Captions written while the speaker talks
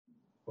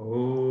Om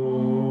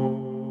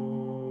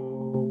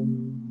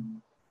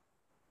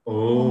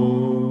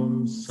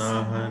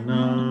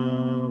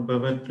Sahana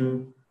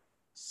Bhavatu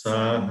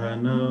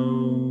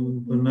Sahano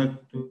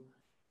Bhunaktu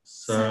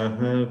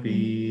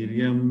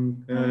Sahaviryam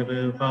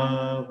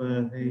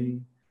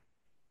Karavavahe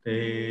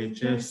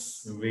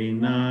Tejas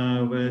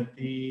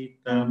Vinavati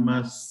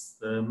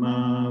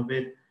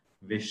Tamastamavit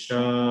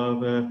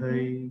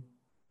Vishavahe.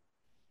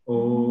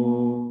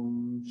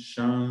 Om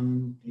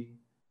Shanti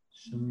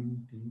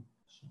Shanti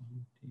Shanti.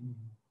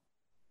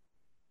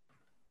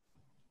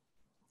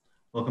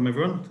 Welcome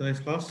everyone to today's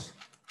class.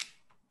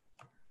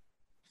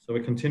 So we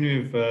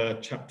continue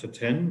with chapter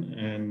 10,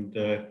 and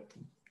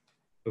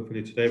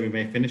hopefully today we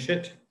may finish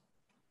it.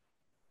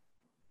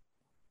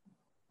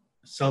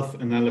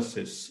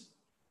 Self-analysis.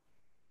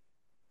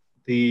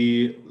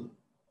 There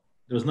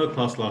was no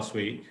class last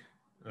week,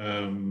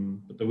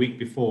 but the week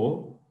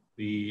before,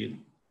 the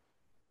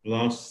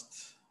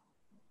last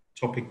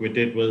topic we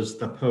did was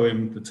the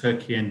poem, The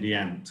Turkey and the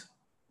Ant.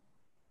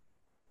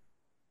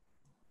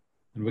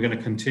 And we're going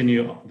to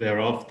continue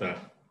thereafter.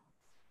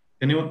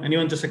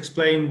 Anyone just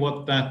explain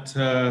what that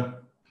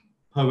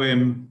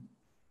poem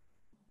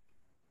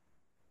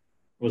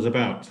was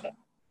about?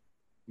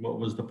 What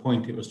was the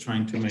point it was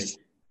trying to make?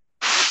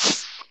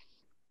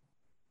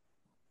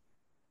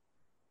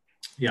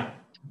 Yeah.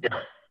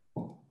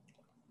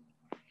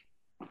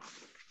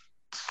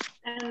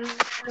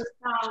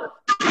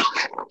 About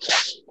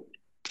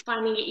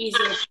finding it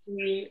easier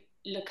to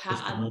look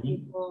at other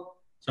people.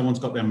 Someone's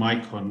got their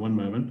mic on, one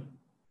moment.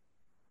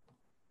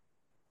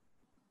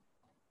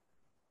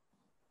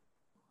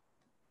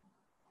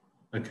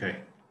 Okay.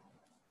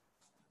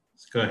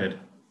 Let's go ahead.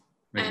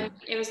 It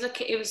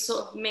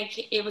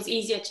was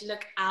easier to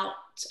look out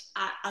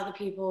at other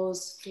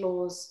people's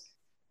flaws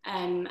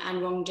and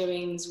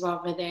wrongdoings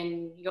rather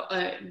than your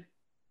own.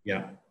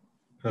 Yeah,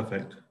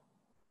 perfect.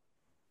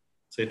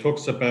 So it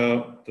talks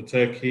about the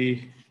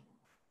turkey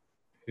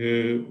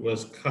who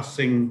was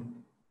cussing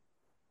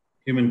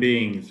human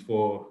beings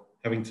for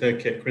having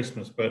turkey at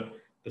Christmas, but at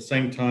the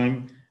same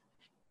time,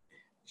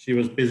 she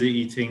was busy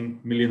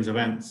eating millions of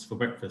ants for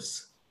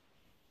breakfast.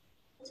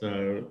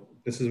 So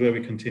this is where we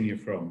continue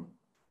from.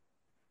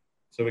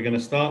 So we're going to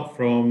start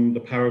from the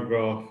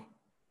paragraph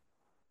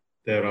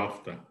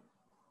thereafter.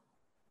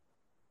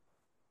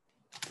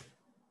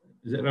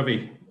 Is it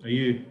Ravi? Are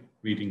you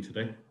reading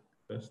today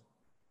first?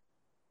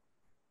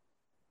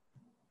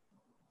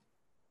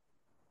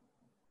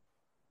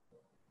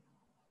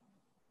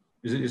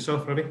 Is it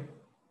yourself, Ravi?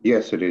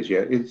 Yes, it is.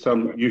 Yeah, it's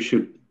you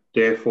should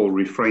therefore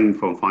refrain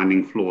from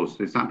finding flaws.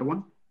 Is that the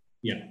one?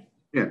 Yeah.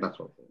 Yeah, that's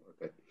what.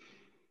 Okay.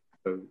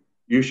 So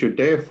you should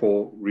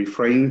therefore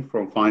refrain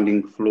from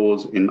finding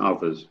flaws in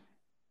others.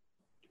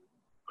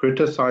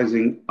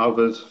 Criticizing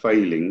others'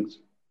 failings,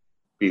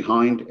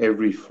 behind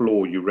every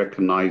flaw you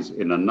recognize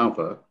in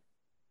another,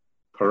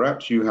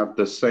 perhaps you have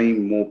the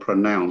same more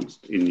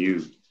pronounced in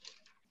you.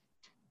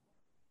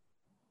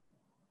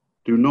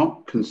 Do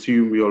not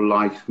consume your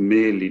life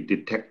merely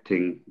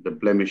detecting the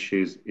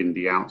blemishes in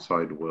the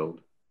outside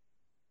world.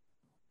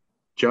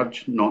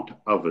 Judge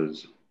not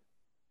others,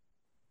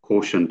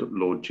 cautioned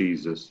Lord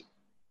Jesus.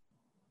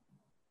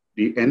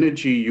 The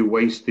energy you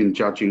waste in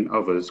judging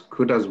others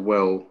could as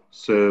well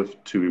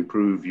serve to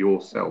improve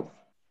yourself.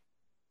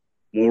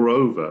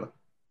 Moreover,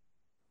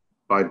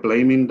 by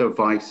blaming the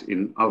vice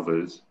in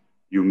others,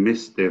 you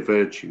miss their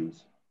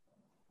virtues.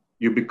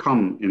 You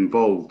become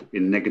involved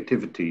in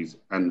negativities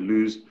and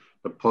lose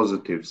the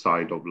positive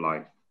side of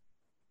life.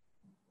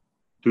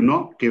 Do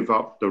not give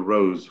up the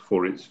rose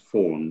for its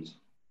thorns.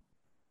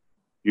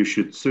 You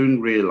should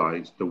soon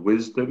realize the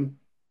wisdom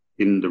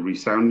in the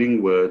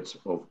resounding words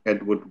of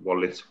Edward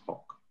Wallace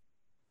Hock.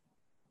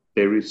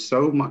 There is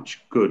so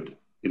much good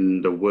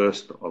in the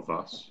worst of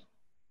us,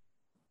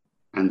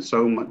 and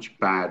so much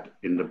bad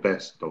in the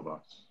best of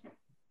us,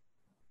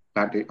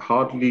 that it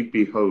hardly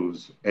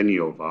behoves any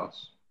of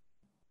us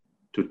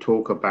to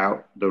talk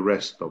about the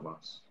rest of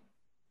us.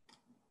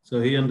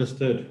 So he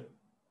understood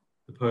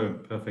the poem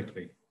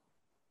perfectly.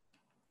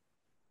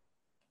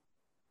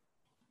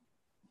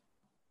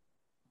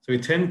 So we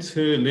tend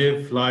to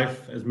live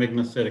life, as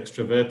Meghna said,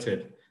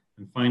 extroverted,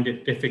 and find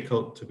it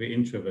difficult to be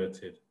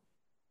introverted.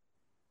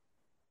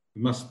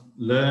 We must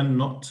learn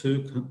not to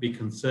be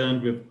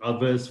concerned with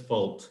others'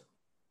 fault.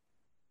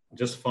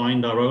 Just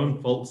find our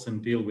own faults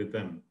and deal with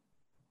them.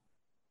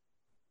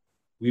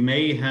 We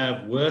may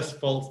have worse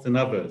faults than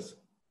others,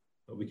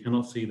 but we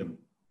cannot see them.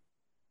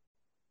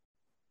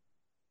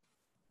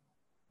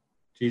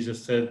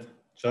 Jesus said,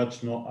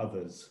 judge not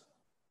others.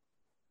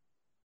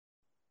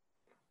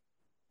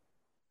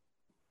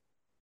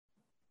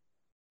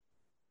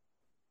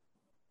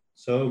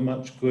 So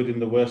much good in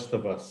the worst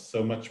of us,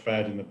 so much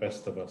bad in the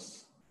best of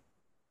us.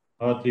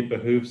 Hardly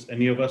behooves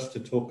any of us to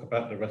talk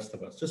about the rest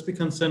of us. Just be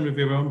concerned with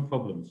your own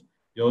problems,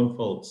 your own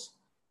faults.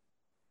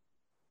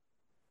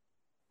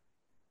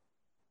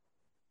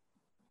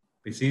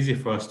 It's easier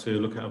for us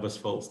to look at others'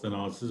 faults than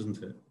ours,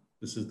 isn't it?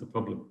 This is the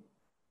problem.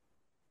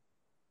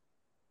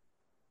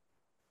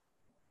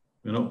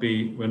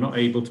 We're not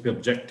able to be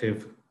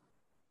objective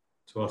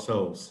to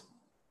ourselves.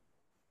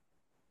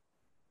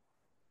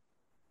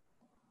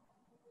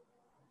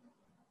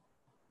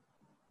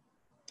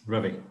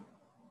 Ravi.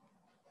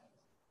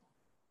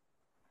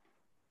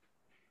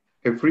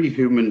 Every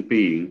human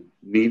being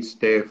needs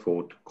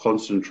therefore to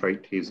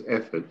concentrate his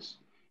efforts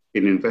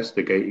in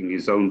investigating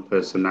his own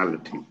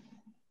personality.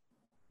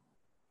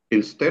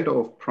 Instead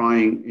of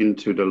prying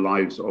into the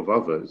lives of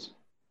others,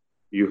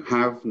 you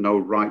have no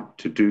right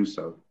to do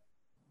so.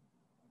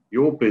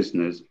 Your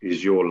business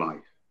is your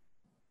life.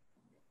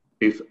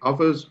 If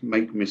others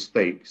make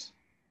mistakes,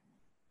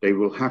 they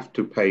will have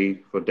to pay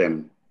for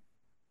them.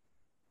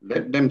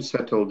 Let them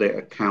settle their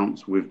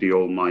accounts with the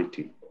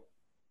Almighty.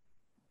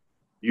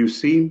 You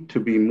seem to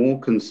be more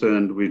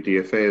concerned with the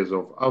affairs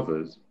of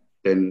others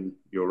than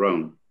your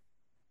own.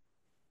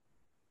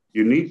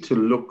 You need to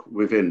look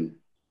within.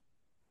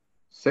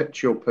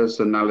 Set your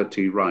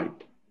personality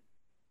right.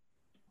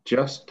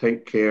 Just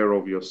take care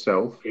of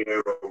yourself.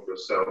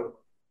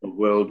 The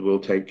world will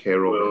take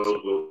care of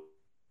itself.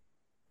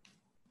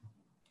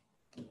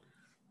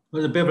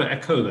 There's a bit of an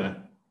echo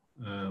there,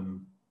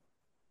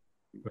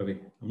 Ravi.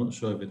 I'm not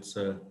sure if it's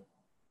the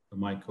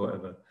mic or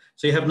whatever.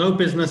 So you have no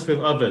business with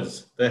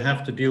others. They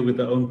have to deal with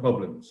their own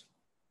problems.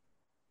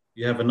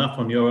 You have enough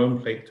on your own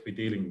plate to be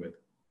dealing with.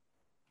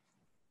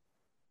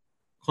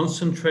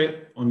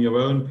 Concentrate on your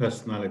own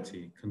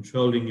personality,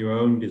 controlling your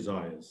own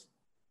desires.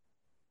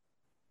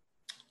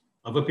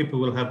 Other people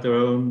will have their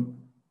own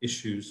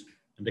issues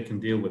and they can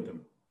deal with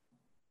them.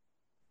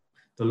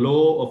 The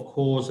law of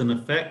cause and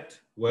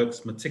effect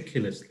works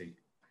meticulously.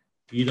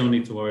 You don't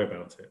need to worry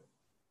about it.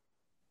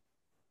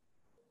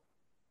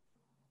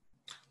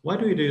 Why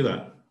do we do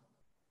that?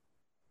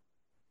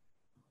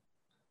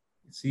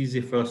 It's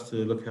easy for us to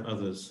look at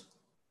others.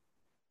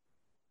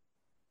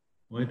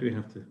 Why do we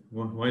have to,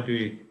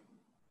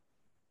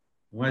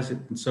 why is it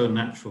so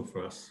natural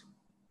for us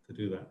to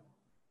do that?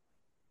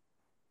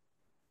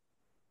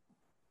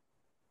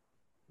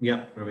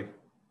 Yeah, Ravi.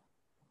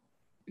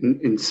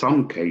 In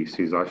some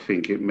cases, I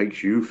think it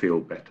makes you feel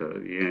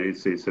better. You know,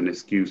 it's an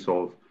excuse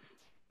of,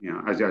 you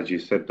know, as you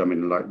said, I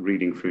mean, like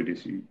reading through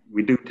this,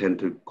 we do tend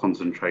to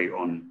concentrate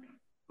on,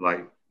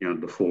 like, you know,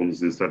 the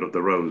thorns instead of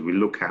the rose. We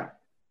look at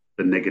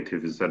the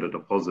negative instead of the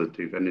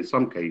positive. And in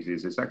some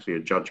cases, it's actually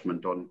a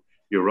judgment on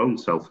your own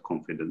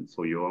self-confidence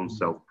or your own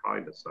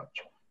self-pride as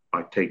such,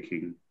 by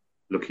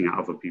looking at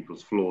other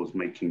people's flaws,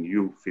 making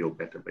you feel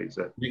better,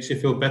 basically. Makes you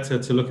feel better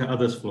to look at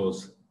others'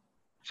 flaws.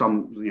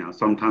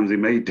 Sometimes it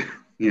may do,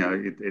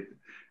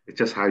 it's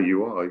just how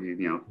you are,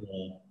 Yeah.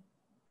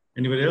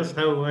 Anybody else?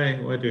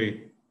 Why do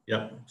we?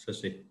 Yeah,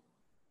 Shashi.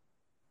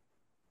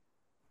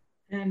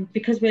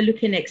 Because we're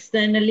looking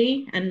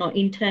externally and not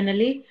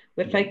internally,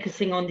 we're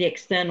focusing on the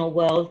external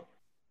world,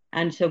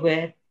 and so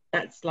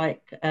that's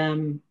like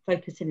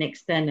focusing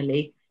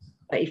externally.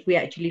 But if we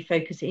actually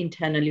focus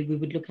internally, we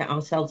would look at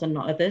ourselves and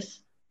not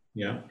others.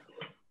 Yeah.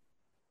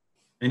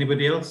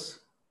 Anybody else?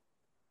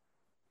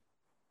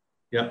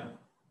 Yeah.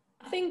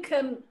 I think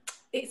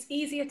it's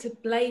easier to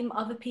blame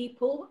other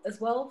people as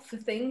well for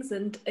things,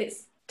 and it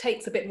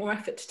takes a bit more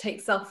effort to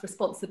take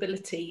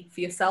self-responsibility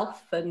for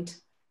yourself. And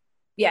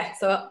yeah,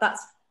 so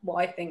that's what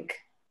I think.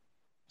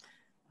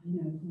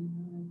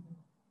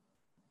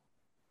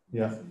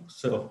 Yeah,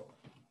 so.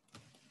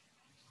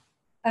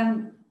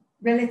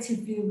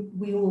 Relatively,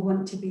 we all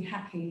want to be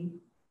happy.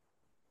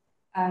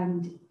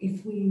 And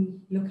if we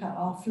look at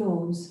our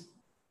flaws,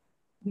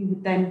 we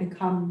would then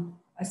become,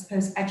 I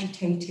suppose,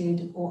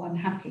 agitated or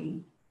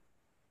unhappy.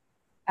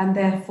 And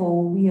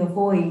therefore we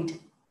avoid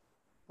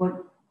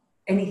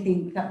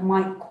anything that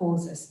might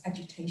cause us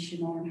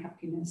agitation or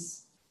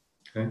unhappiness.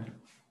 Okay.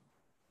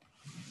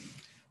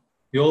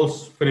 You're all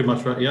pretty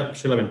much right. Yeah,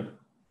 Shilavin.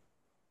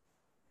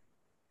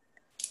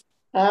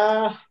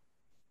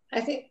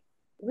 I think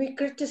we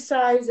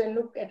criticize and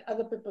look at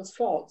other people's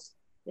faults.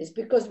 It's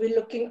because we're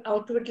looking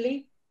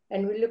outwardly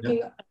and we're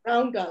looking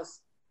around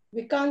us.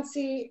 We can't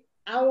see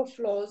our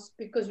flaws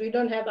because we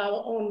don't have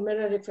our own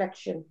mirror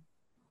reflection.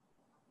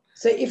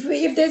 So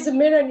if there's a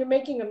mirror and you're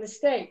making a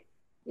mistake,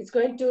 it's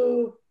going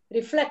to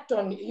reflect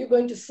on you. You're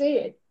going to see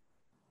it,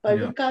 but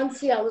we can't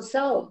see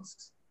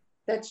ourselves.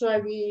 That's why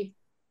we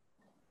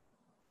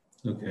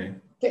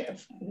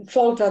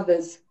fault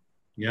others.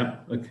 Yeah.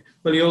 Okay.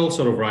 Well, you're all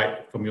sort of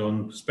right from your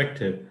own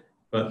perspective,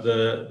 but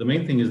the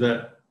main thing is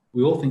that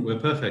we all think we're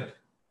perfect,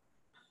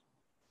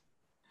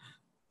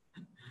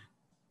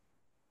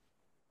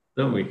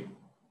 don't we?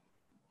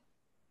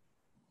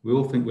 We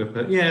all think we're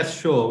perfect. Yes,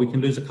 sure, we can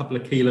lose a couple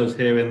of kilos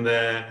here and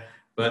there,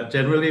 but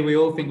generally we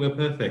all think we're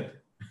perfect.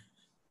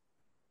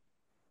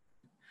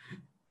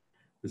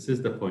 This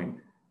is the point.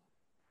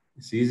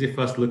 It's easy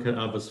for us to look at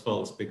others'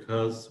 faults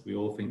because we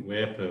all think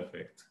we're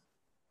perfect,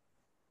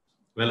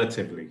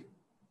 relatively.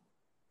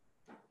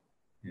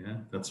 Yeah,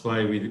 that's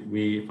why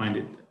we find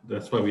it,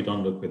 that's why we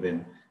don't look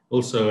within.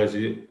 Also, as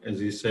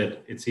you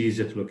said, it's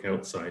easier to look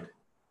outside,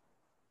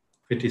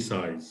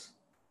 criticize.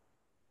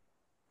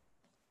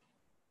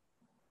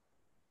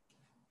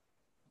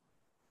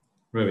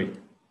 Ravi,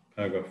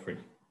 paragraph 3.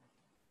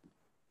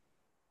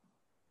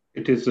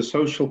 It is a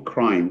social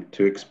crime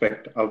to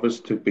expect others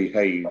to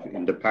behave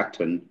in the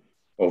pattern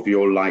of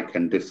your like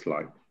and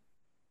dislike.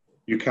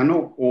 You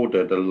cannot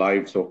order the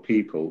lives of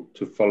people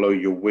to follow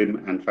your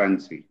whim and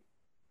fancy.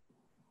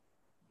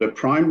 The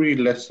primary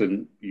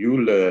lesson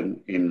you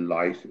learn in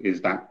life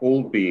is that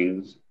all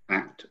beings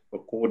act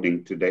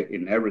according to their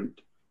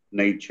inherent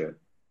nature,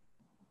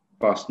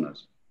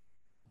 vasanas.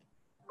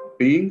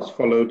 Beings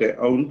follow their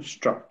own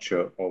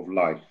structure of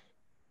life,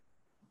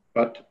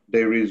 but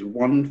there is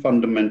one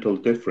fundamental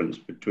difference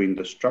between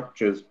the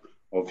structures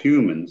of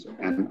humans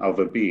and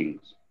other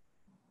beings.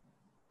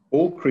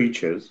 All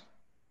creatures,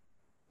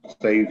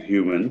 save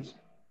humans,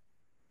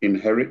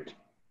 inherit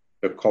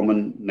the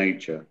common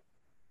nature,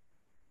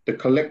 the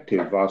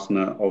collective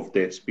vasana of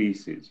their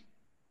species.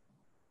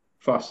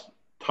 Thus,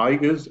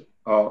 tigers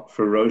are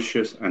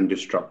ferocious and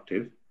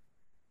destructive.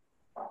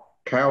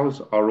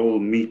 Cows are all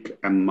meek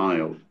and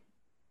mild.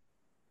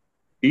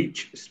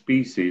 Each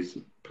species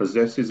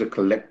possesses a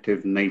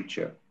collective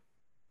nature,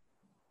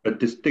 a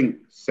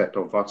distinct set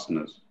of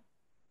vasanas.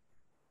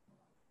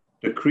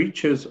 The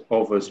creatures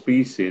of a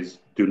species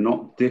do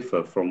not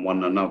differ from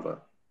one another,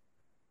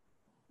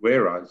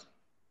 whereas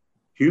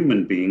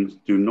human beings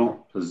do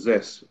not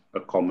possess a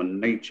common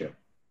nature,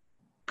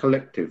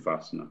 collective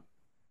vasana.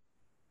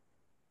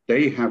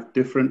 They have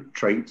different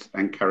traits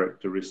and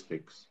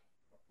characteristics.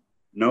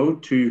 No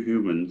two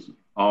humans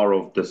are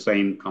of the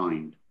same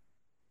kind.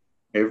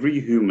 Every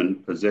human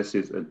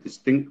possesses a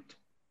distinct,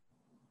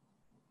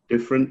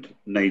 different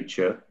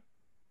nature,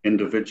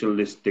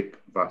 individualistic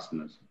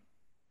vasanas.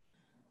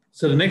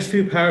 So the next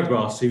few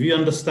paragraphs, if you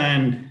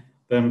understand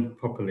them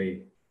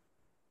properly,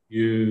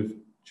 you've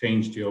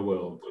changed your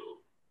world.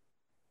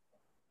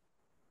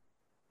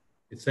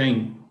 It's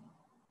saying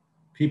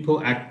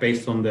people act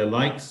based on their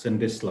likes and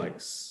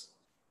dislikes.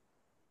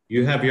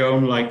 You have your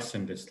own likes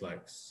and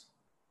dislikes.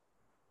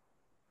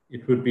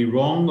 It would be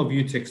wrong of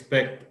you to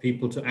expect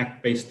people to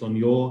act based on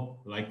your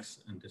likes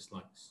and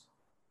dislikes.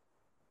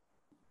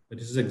 But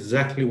this is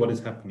exactly what is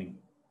happening.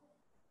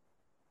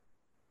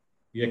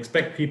 You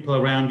expect people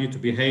around you to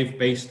behave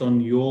based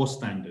on your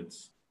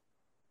standards,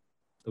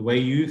 the way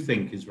you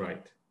think is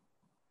right.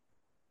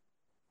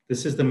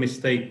 This is the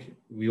mistake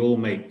we all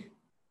make.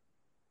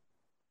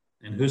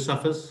 And who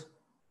suffers?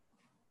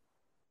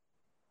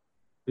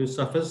 Who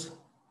suffers?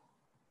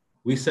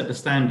 We set the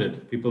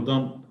standard. People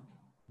don't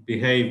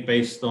behave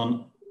based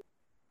on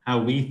how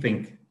we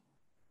think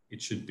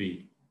it should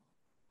be,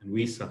 and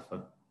we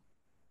suffer.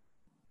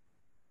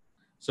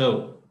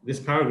 So this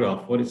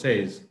paragraph, what it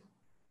says,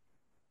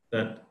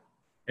 that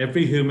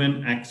every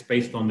human acts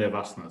based on their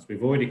vasanas.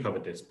 We've already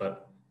covered this,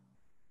 but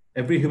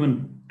every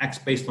human acts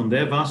based on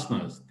their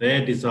vasanas,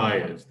 their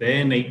desires,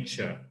 their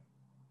nature.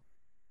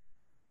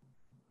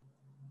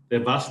 Their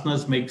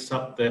vasanas makes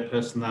up their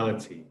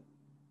personality.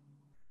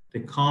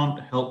 They can't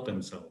help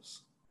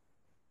themselves.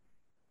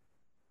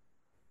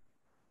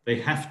 They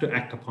have to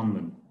act upon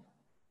them.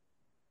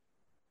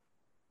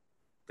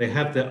 They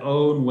have their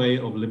own way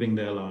of living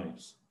their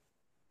lives.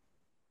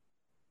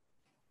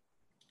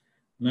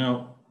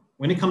 Now,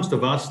 when it comes to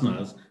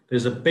vasanas,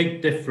 there's a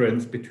big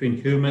difference between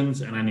humans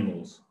and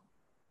animals.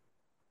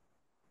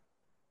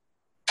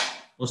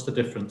 What's the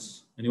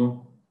difference?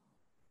 Anyone?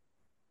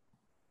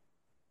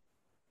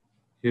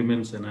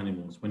 Humans and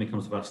animals, when it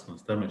comes to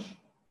vasanas. Dharmesh.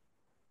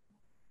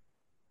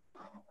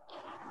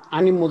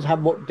 Animals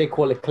have what they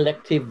call a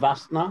collective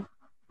vasana,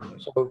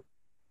 so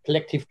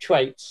collective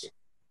traits.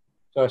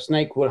 So a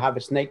snake will have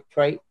a snake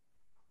trait,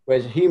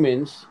 whereas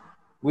humans,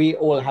 we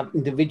all have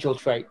individual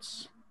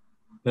traits.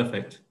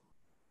 Perfect.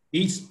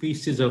 Each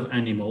species of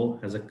animal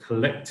has a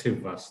collective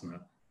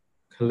vasana,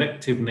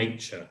 collective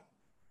nature.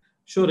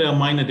 Sure, there are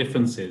minor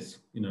differences.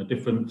 You know,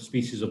 different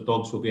species of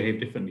dogs will behave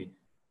differently,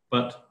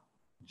 but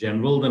in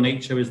general, the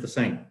nature is the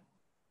same.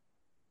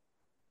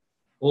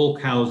 All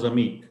cows are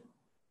meek,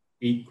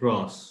 eat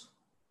grass.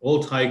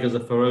 All tigers are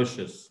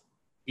ferocious,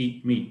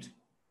 eat meat.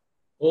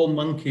 All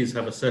monkeys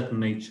have a certain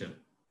nature.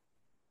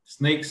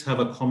 Snakes have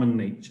a common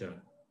nature.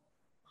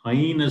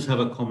 Hyenas have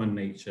a common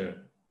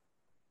nature.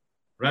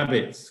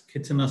 Rabbits,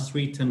 kitten are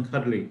sweet and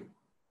cuddly.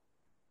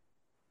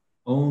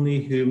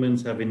 Only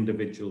humans have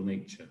individual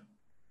nature.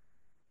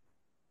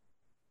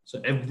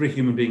 So every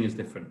human being is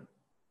different.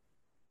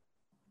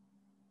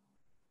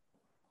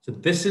 So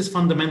this is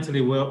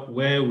fundamentally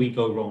where we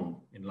go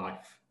wrong in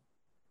life.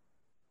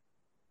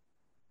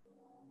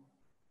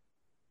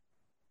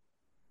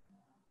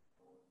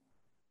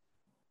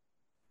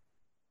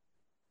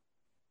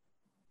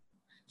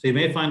 So you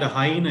may find a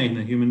hyena in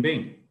a human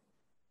being,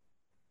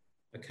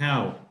 a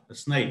cow, a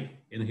snake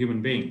in a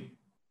human being,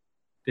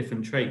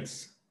 different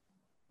traits.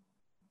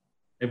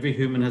 Every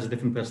human has a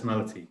different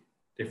personality,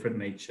 different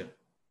nature,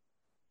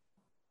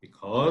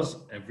 because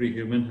every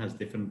human has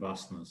different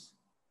vasanas.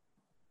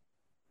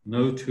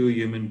 No two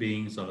human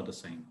beings are the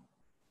same.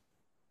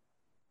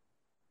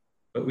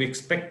 But we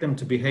expect them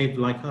to behave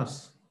like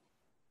us,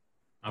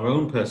 our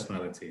own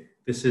personality.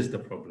 This is the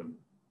problem.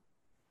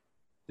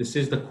 This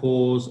is the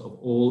cause of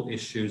all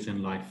issues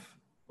in life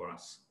for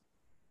us.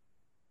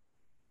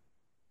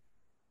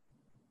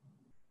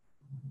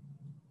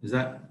 Is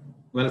that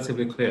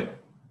relatively clear?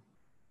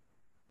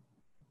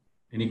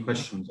 Any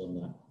questions on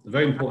that? It's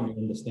very important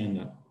to understand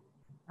that.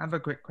 I have a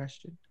quick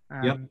question.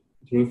 Yeah,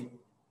 Ruth.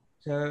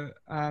 So,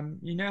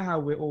 you know how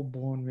we're all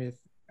born with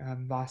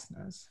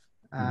vasanas,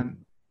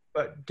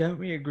 but don't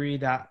we agree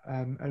that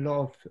a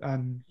lot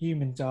of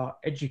humans are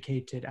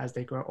educated as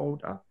they grow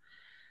older?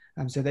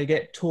 So they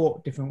get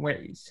taught different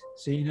ways.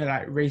 So, you know,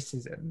 like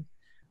racism,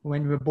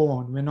 when we're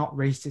born, we're not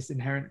racist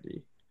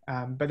inherently,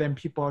 but then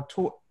people are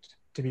taught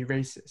to be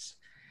racist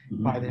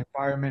by the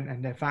environment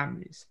and their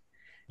families.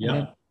 Yeah. And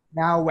then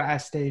now we're at a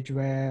stage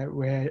where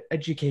we're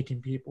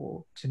educating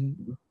people to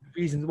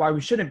reasons why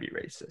we shouldn't be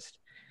racist.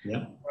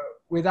 Yeah.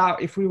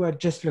 If we were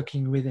just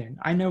looking within,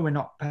 I know we're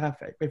not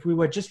perfect, but if we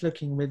were just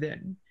looking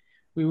within,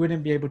 we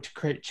wouldn't be able to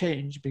create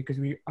change because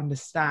we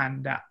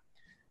understand that.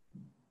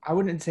 I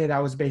wouldn't say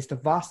that was based on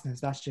vasanas,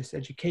 that's just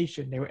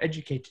education. They were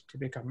educated to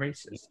become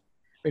racist.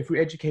 But if we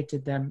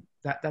educated them,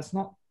 that's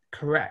not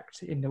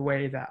correct in the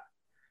way that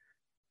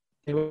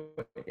they were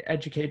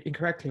educated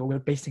incorrectly, or we're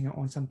basing it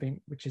on something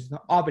which is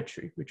not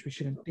arbitrary, which we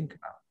shouldn't think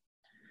about.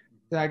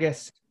 So I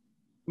guess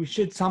we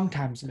should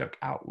sometimes look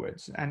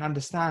outwards and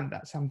understand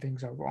that some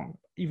things are wrong,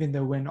 even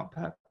though we're not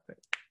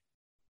perfect.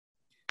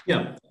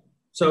 Yeah.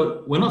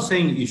 So we're not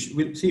saying you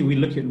should, we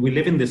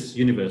live in this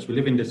universe, we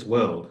live in this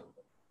world.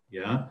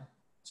 Yeah.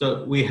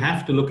 So we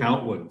have to look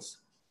outwards,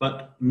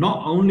 but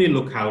not only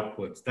look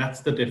outwards. That's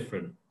the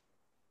difference.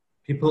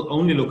 People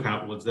only look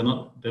outwards. They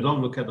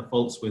don't look at the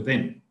faults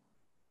within.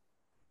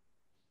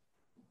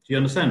 Do you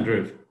understand,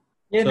 Dhruv?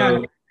 Yeah, no,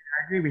 I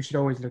agree. We should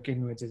always look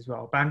inwards as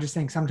well. But I'm just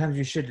saying sometimes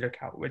we should look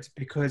outwards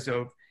because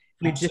of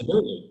if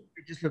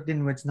we just looked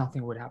inwards,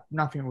 nothing would happen.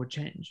 Nothing would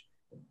change.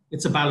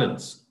 It's a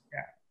balance.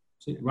 Yeah.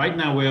 See, right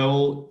now we're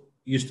all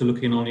used to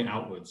looking only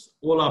outwards.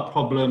 All our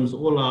problems,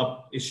 all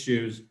our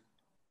issues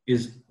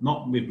is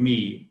not with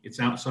me. It's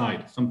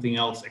outside. Something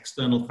else,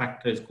 external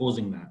factor is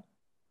causing that.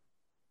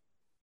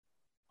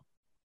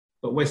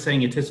 But we're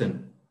saying it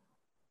isn't.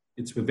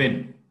 It's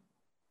within.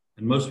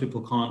 And most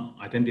people can't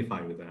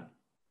identify with that.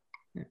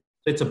 Yeah.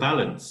 So it's a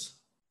balance.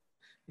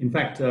 In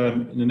fact,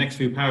 in the next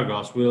few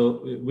paragraphs, we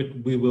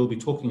will be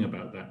talking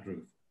about that,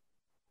 Dhruv.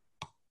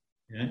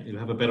 Yeah, you'll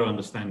have a better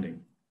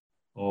understanding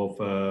of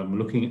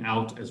looking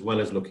out as well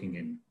as looking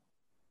in.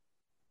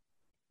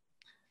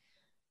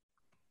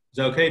 Is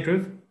that okay,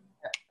 Dhruv?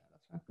 Yeah,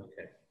 that's fine.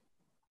 Okay.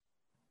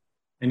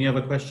 Any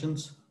other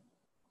questions?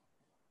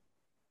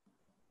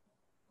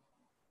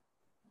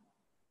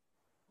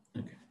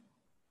 Okay.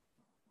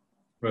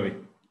 Ravi.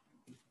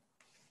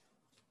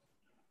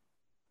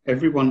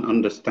 Everyone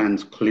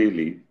understands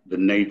clearly the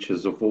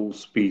natures of all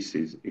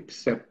species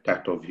except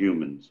that of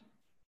humans.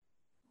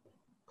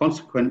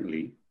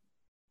 Consequently,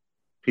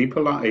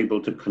 people are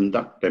able to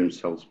conduct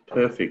themselves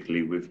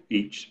perfectly with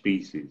each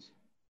species.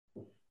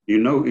 You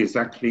know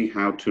exactly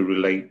how to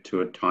relate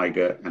to a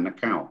tiger and a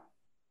cow,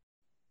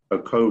 a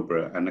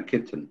cobra and a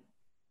kitten,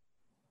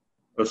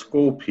 a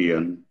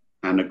scorpion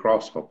and a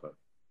grasshopper.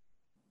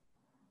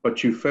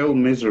 But you fail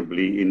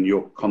miserably in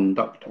your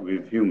conduct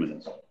with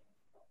humans.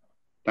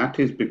 That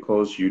is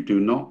because you do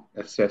not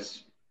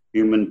assess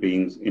human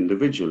beings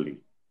individually.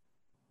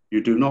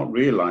 You do not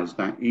realize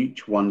that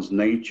each one's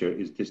nature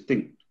is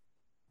distinct,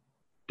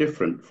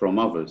 different from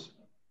others.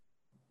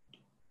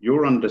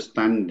 Your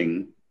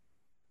understanding,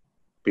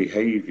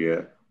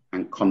 behavior,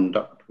 and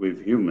conduct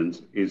with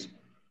humans is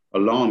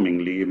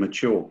alarmingly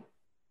immature.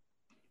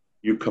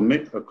 You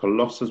commit a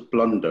colossal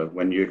blunder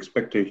when you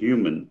expect a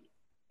human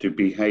to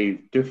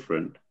behave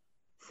different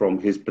from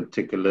his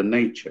particular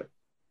nature,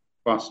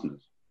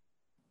 vasanas.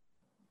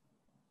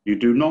 You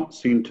do not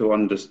seem to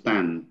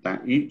understand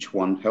that each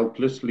one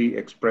helplessly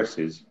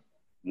expresses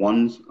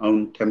one's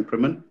own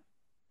temperament,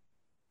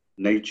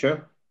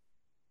 nature,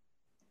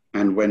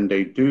 and when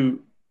they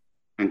do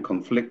and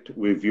conflict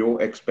with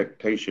your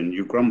expectation,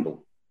 you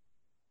grumble,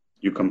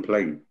 you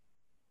complain,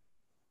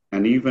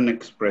 and even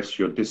express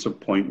your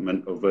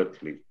disappointment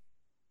overtly.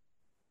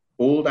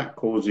 All that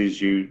causes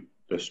you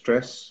the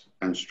stress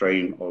and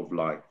strain of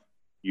life.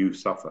 You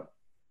suffer.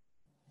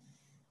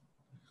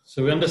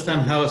 So we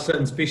understand how a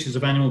certain species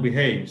of animal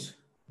behaves.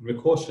 We're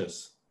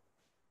cautious.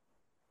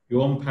 You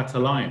won't pat a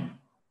lion.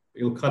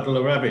 You'll cuddle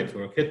a rabbit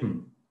or a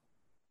kitten.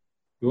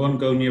 You won't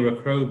go near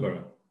a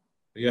cobra.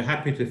 But you're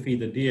happy to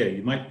feed a deer.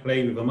 You might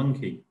play with a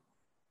monkey.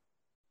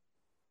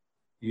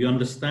 You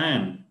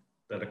understand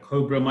that a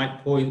cobra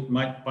might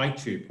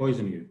bite you,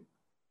 poison you.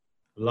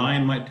 A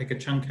lion might take a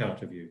chunk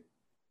out of you.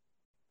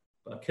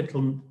 But a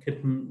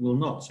kitten will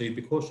not, so you'd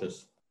be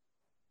cautious.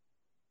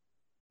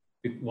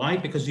 Why?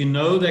 Because you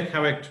know their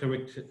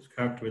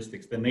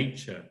characteristics, their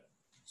nature.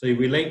 So you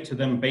relate to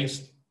them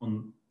based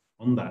on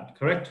that,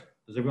 correct?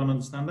 Does everyone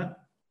understand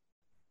that?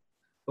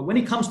 But when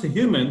it comes to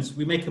humans,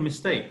 we make a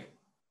mistake.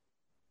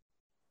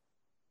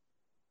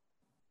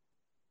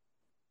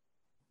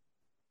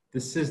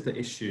 This is the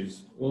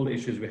issues, all the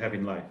issues we have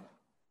in life.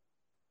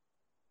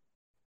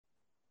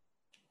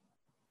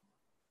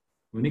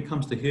 When it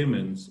comes to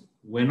humans,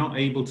 we're not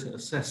able to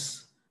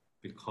assess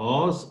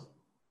because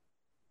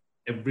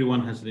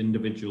everyone has an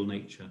individual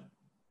nature.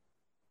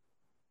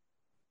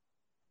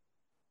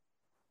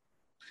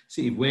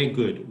 See, if we're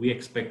good, we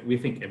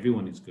think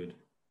everyone is good.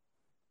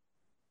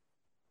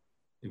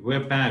 If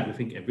we're bad, we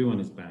think everyone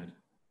is bad.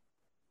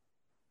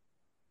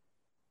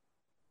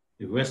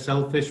 If we're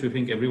selfish, we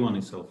think everyone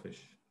is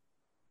selfish.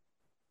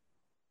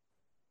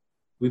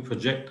 We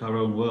project our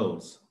own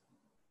worlds.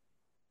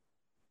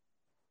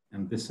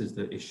 And this is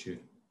the issue,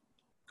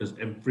 because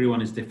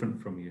everyone is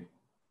different from you.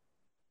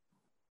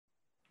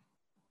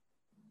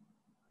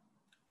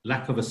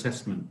 Lack of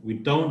assessment. We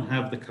don't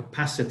have the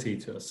capacity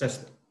to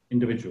assess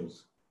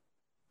individuals.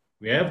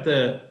 We have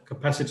the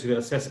capacity to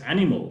assess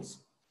animals,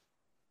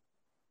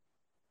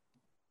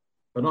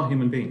 but not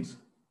human beings.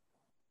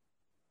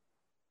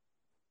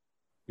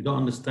 You don't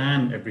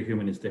understand every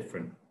human is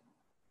different.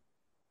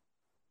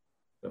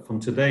 But from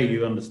today,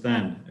 you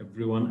understand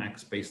everyone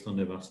acts based on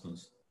their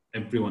vasanas.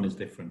 Everyone is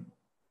different.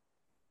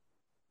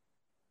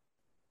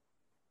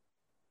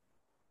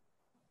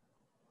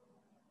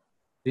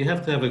 You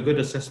have to have a good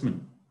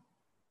assessment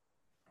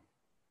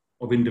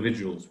of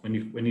individuals when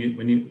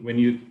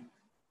you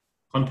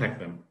contact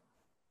them.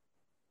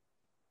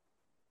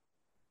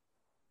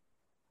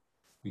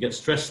 We get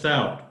stressed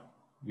out.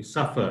 We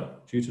suffer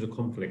due to the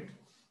conflict.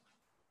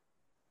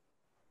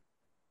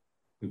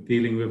 We're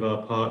dealing with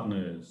our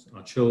partners,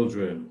 our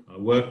children, our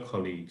work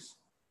colleagues,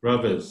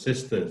 brothers,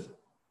 sisters.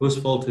 Whose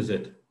fault is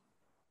it?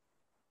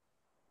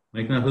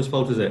 Meghna, whose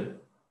fault is it?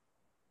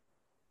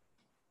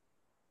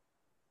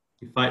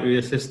 You fight with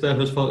your sister,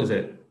 whose fault is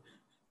it?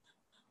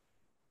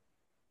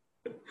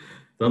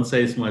 Don't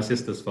say it's my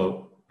sister's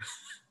fault.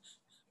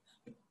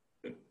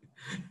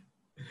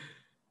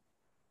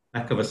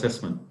 Lack of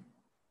assessment.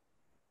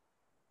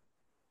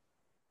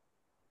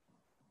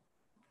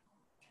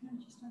 Can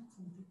I just add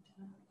something to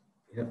that?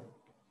 Yeah.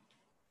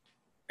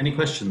 Any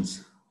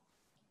questions?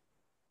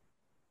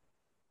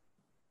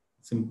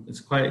 It's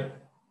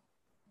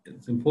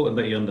important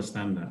that you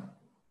understand that.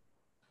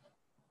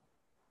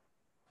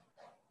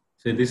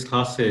 So these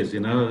classes,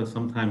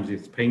 sometimes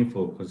it's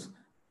painful because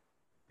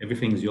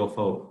everything's your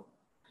fault.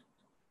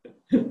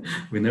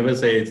 We never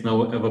say it's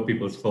no other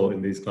people's fault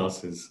in these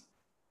classes.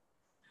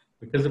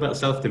 Because about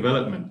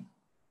self-development.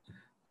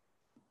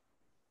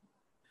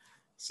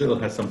 Cyril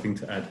has something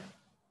to add.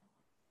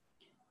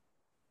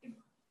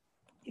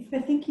 If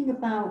we're thinking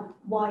about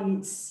why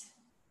it's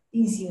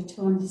easier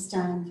to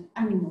understand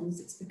animals,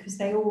 it's because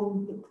they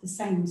all look the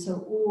same.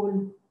 So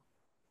all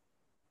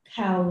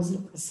cows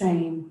look the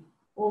same,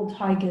 all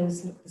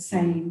tigers look the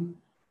same,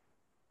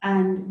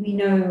 and we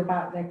know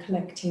about their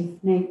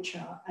collective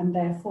nature, and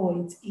therefore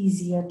it's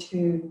easier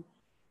to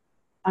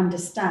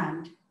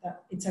understand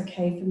that it's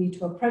okay for me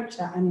to approach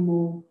that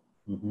animal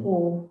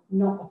or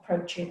not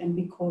approach it and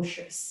be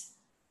cautious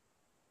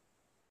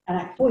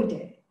and avoid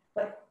it.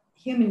 But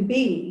human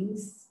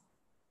beings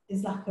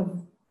is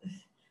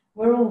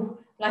we're all,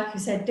 like you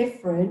said,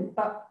 different,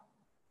 but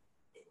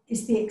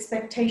it's the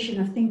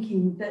expectation of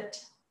thinking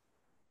that,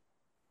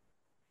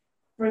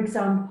 for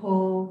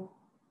example,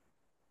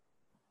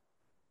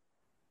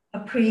 a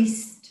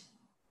priest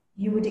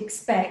you would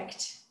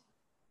expect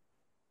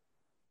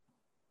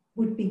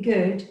would be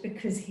good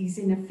because he's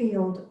in a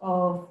field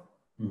of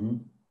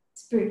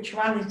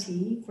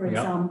spirituality, for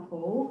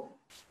example,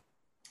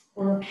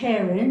 or a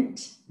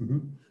parent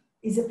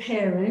is a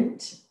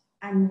parent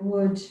and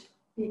would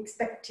be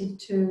expected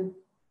to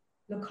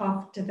look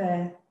after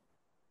their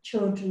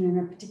children in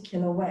a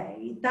particular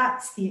way.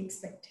 That's the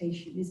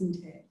expectation,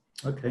 isn't it?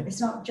 Okay. It's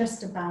not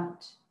just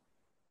about,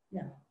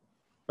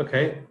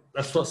 Okay,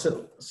 that's what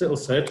Cyril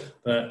said,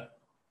 that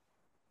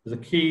there's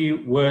a key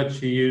word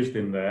she used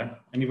in there.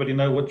 Anybody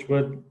know which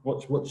word,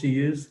 what she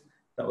used?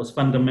 That was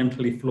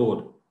fundamentally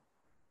flawed.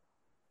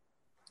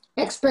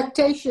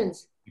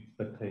 Expectations.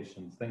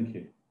 Expectations, thank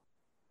you.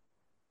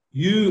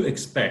 You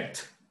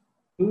expect.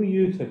 Who are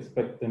you to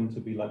expect them to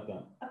be like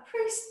that? a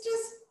priest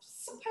is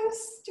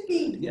supposed to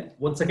be. Yeah,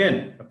 once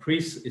again, a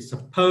priest is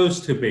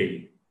supposed to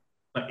be,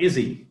 but is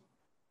he?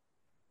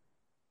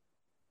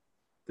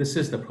 This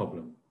is the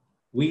problem.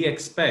 We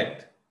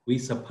expect, we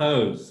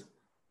suppose.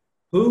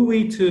 Who are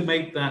we to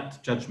make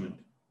that judgment?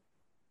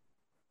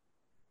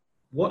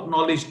 What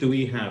knowledge do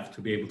we have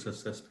to be able to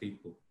assess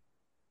people?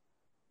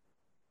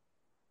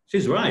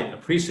 She's right, a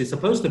priest is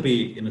supposed to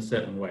be in a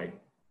certain way.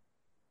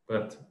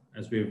 But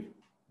as we've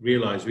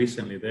realized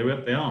recently, they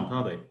aren't,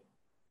 are they?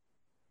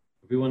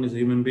 Everyone is a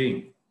human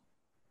being.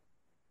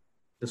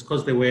 Just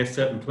because they wear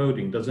certain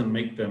clothing doesn't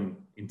make them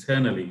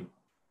internally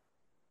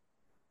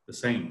the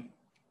same.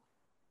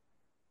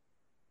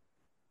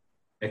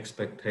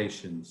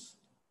 Expectations.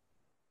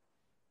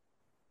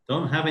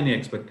 Don't have any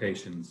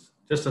expectations.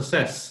 Just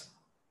assess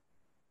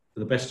to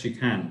the best you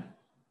can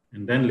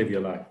and then live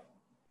your life.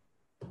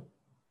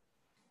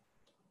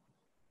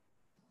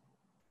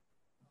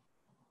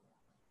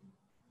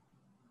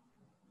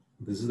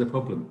 This is the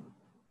problem.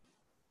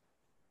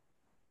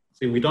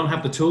 See, we don't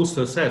have the tools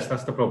to assess,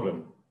 that's the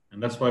problem.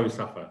 And that's why we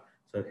suffer.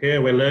 So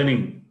here we're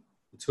learning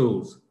the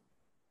tools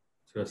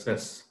to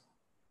assess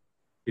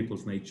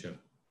people's nature.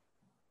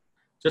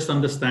 Just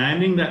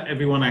understanding that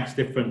everyone acts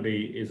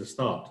differently is a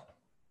start.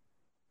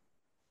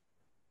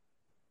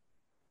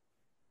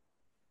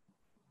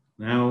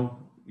 Now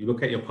you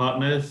look at your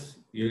partners,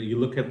 you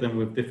look at them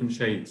with different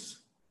shades.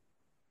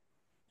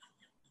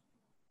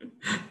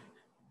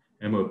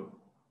 Emo,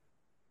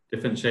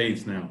 different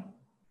shades now.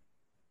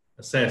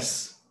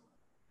 Assess.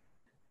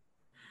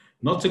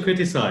 Not to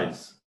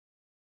criticize,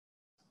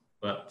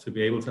 but to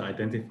be able to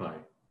identify.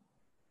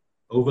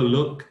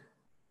 Overlook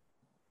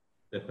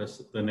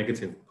the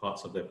negative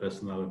parts of their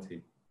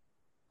personality.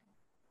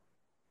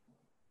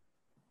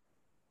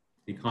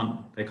 They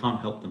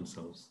can't help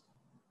themselves.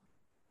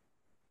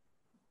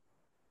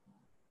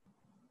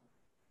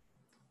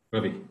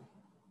 Ravi.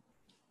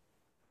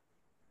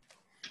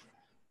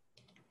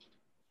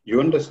 You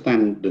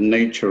understand the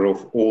nature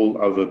of all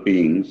other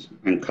beings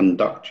and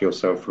conduct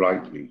yourself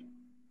rightly.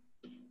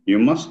 You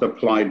must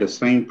apply the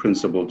same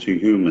principle to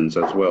humans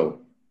as well.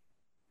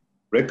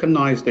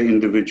 Recognize their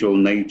individual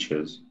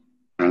natures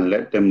and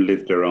let them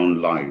live their own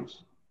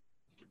lives.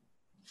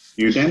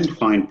 You then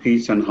find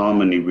peace and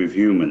harmony with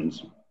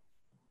humans.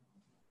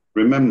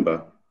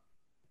 Remember,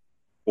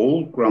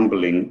 all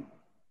grumbling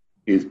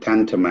is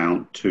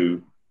tantamount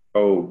to,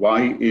 oh,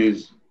 why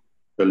is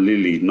the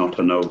lily not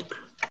an oak?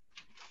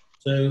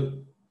 So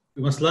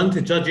we must learn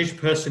to judge each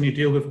person you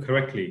deal with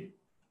correctly.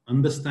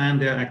 Understand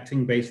they're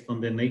acting based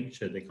on their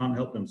nature. They can't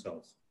help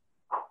themselves.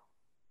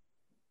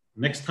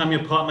 Next time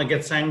your partner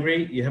gets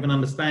angry, you have an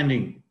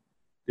understanding.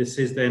 This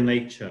is their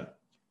nature.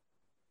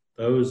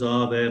 Those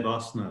are their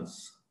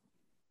vasanas.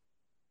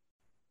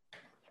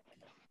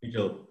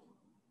 Vijay.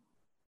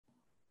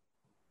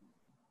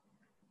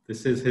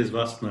 This is his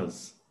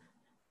vasanas.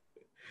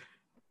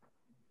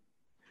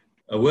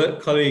 A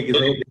work colleague is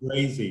always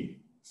lazy,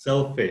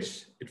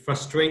 selfish. It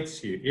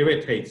frustrates you,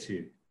 irritates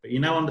you. But you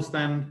now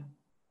understand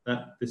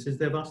that this is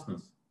their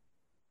vasanas.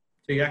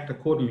 So you act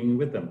accordingly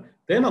with them.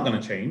 They're not going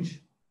to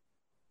change.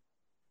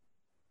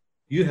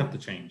 You have to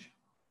change.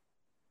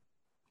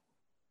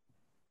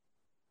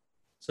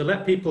 So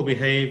let people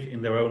behave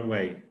in their own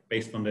way,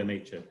 based on their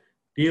nature.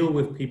 Deal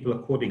with people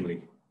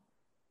accordingly.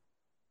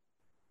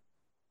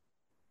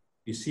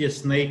 You see a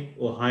snake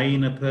or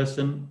hyena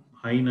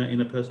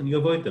in a person, you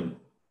avoid them.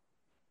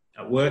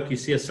 At work, you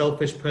see a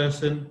selfish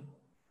person,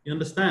 you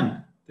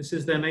understand this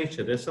is their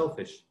nature, they're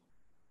selfish.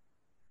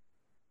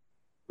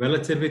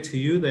 Relatively to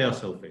you, they are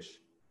selfish.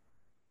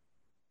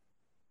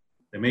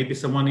 There may be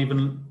someone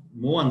even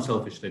more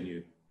unselfish than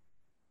you.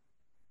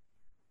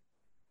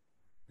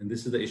 And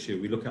this is the issue.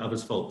 We look at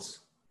others' faults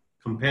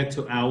compared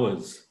to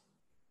ours.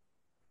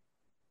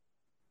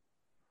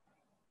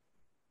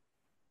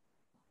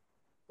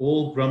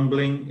 All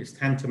grumbling is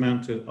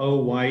tantamount to,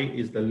 oh, why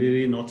is the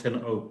lily not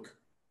an oak?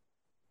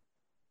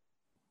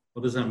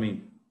 What does that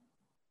mean?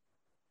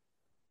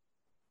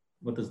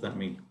 What does that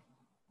mean?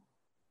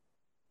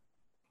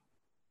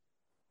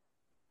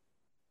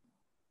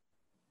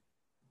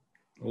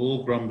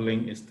 All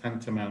grumbling is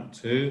tantamount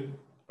to,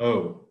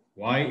 oh,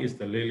 why is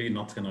the lily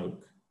not an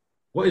oak?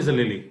 What is a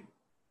lily?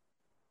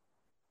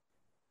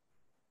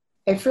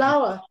 A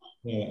flower.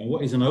 Yeah, and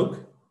what is an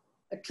oak?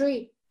 A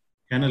tree.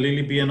 Can a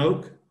lily be an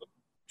oak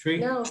tree?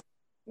 No,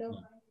 no.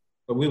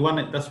 But we want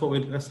it. That's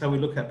how we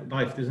look at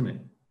life, isn't it?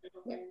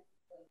 Yeah.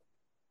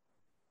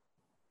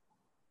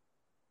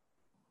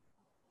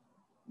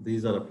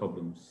 These are the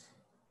problems.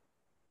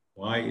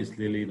 Why is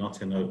lily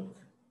not an oak?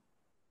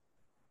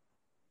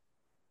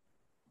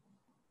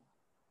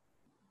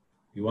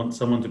 You want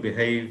someone to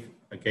behave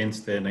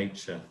against their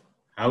nature.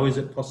 How is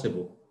it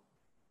possible?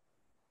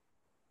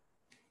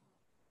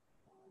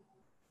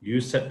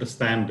 You set the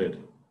standard.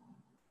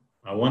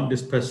 I want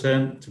this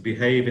person to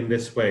behave in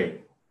this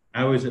way.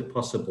 How is it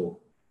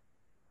possible?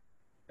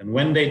 And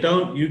when they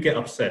don't, you get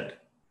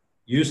upset.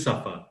 You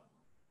suffer.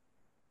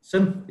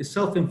 It's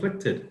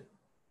self-inflicted.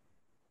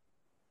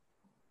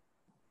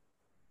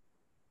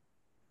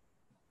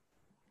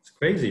 It's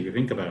crazy if you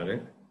think about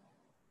it.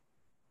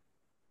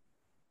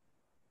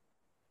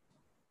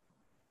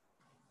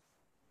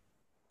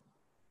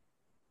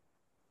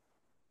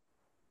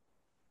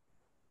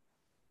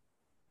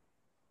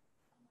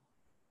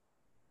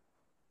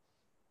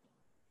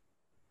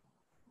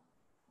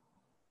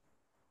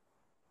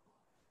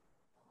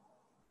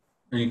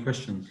 Any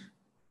questions?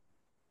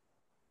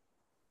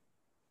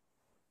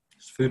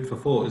 It's food for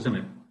thought, isn't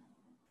it?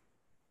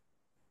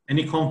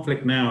 Any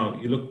conflict now,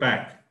 you look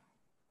back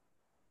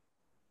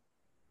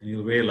and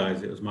you'll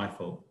realize it was my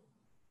fault.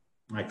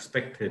 I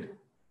expected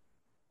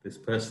this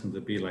person to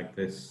be like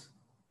this.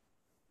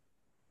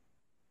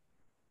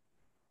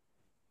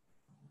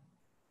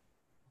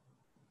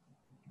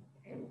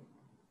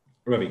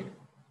 Ravi.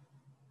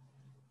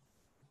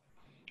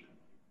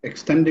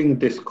 Extending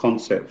this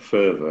concept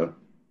further,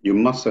 you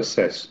must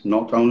assess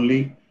not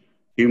only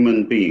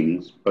human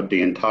beings, but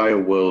the entire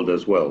world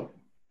as well.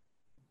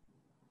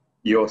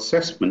 Your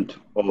assessment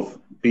of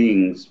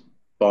beings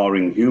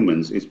barring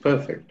humans is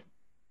perfect.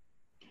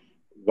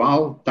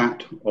 While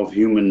that of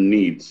human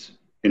needs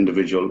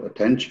individual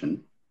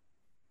attention,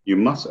 you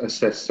must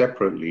assess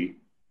separately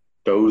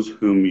those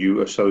whom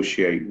you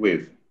associate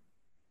with.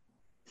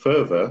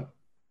 Further,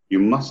 you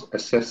must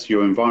assess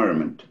your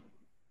environment,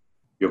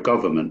 your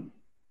government,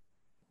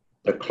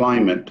 the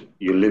climate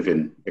you live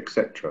in,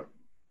 etc.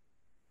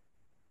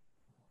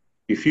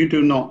 If you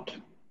do not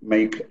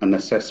make an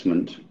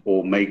assessment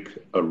or make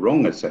a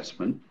wrong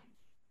assessment,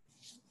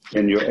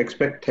 then your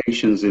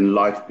expectations in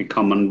life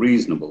become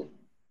unreasonable.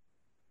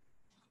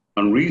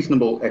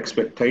 Unreasonable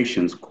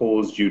expectations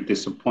cause you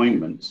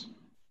disappointments,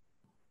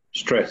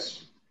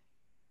 stress,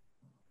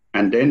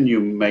 and then you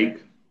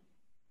make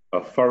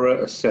a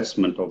thorough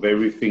assessment of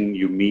everything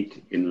you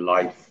meet in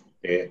life.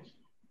 There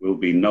will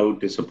be no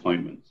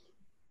disappointments,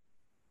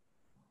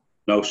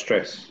 no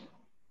stress.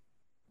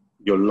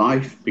 Your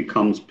life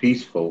becomes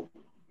peaceful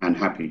and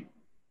happy.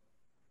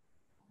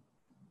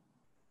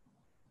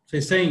 So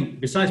he's saying,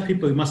 besides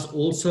people, you must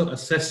also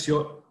assess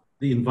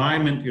the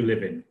environment you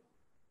live in,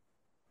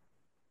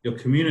 your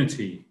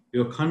community,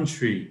 your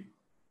country,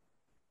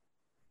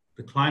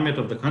 the climate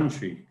of the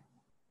country.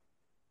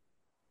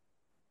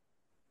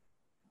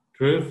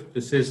 Dhruv,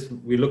 this is,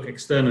 we look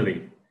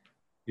externally.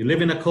 You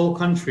live in a cold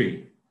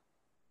country.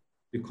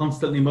 You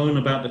constantly moan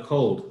about the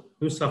cold.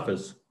 Who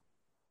suffers?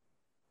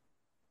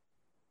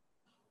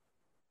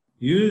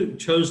 You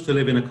chose to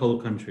live in a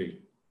cold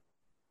country.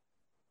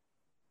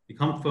 You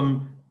come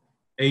from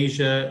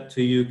Asia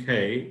to UK,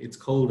 it's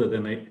colder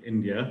than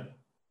India,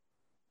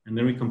 and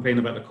then we complain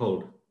about the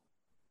cold.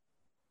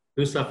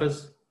 Who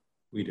suffers?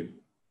 We do.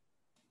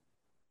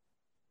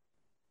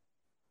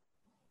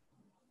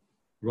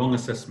 Wrong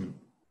assessment.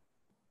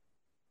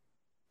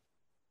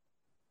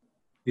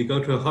 You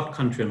go to a hot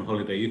country on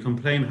holiday, you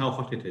complain how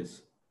hot it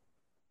is,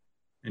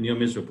 and you're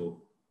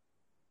miserable.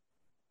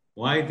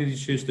 Why did you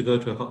choose to go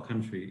to a hot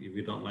country if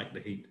you don't like the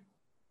heat?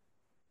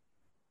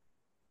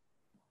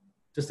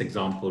 Just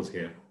examples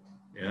here,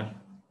 yeah?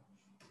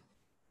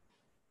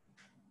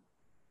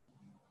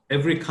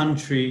 Every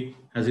country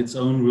has its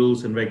own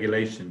rules and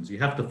regulations. You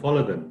have to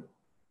follow them.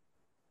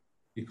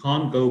 You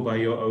can't go by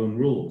your own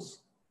rules.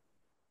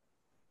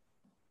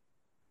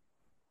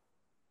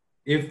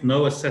 If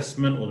no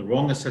assessment or the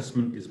wrong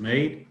assessment is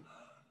made,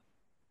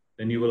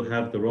 then you will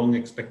have the wrong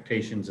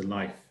expectations in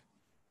life,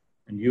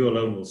 and you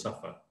alone will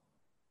suffer.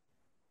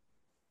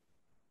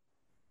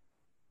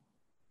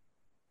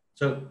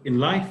 So in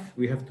life,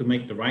 we have to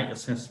make the right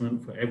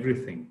assessment for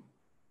everything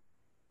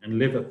and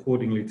live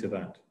accordingly to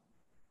that.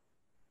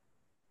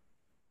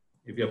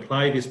 If you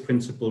apply these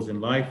principles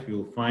in life, you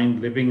will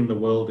find living in the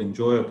world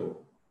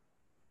enjoyable.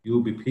 You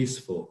will be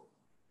peaceful.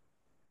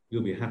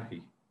 You'll be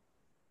happy.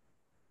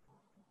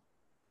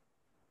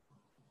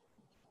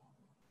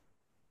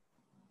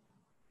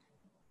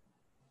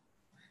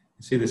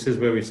 You see, this is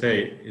where we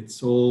say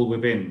it's all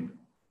within.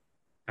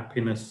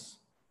 Happiness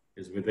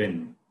is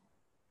within.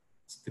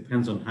 It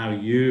depends on how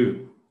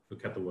you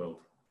look at the world,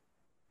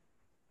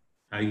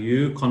 how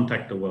you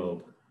contact the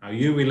world, how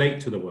you relate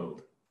to the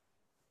world.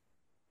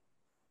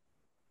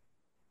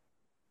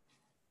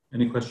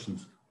 Any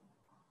questions?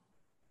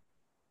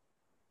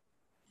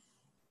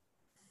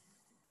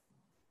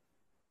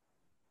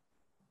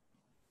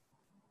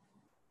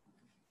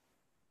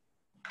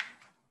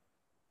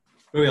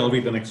 Okay, I'll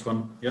read the next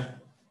one, yeah?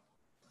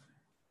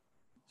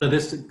 So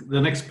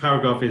the next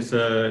paragraph is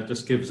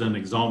just gives an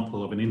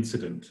example of an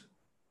incident.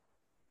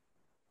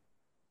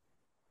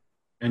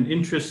 An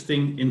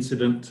interesting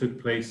incident took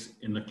place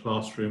in the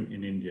classroom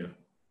in India.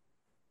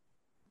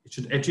 It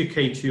should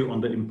educate you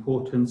on the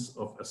importance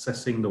of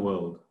assessing the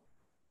world.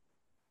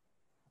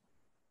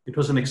 It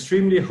was an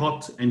extremely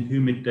hot and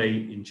humid day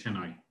in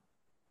Chennai.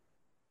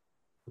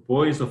 The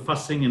boys were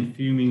fussing and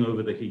fuming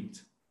over the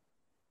heat.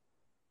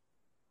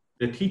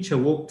 The teacher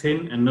walked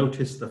in and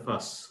noticed the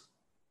fuss.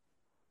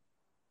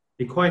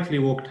 He quietly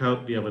walked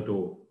out the other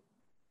door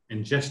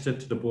and gestured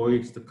to the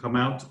boys to come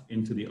out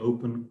into the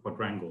open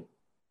quadrangle.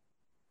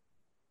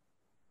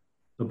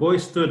 The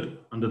boys stood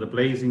under the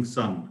blazing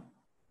sun,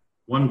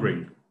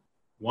 wondering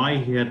why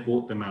he had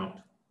brought them out.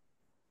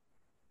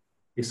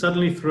 He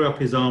suddenly threw up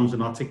his arms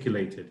and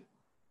articulated,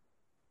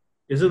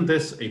 "Isn't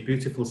this a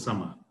beautiful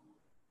summer?"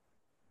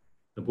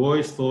 The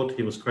boys thought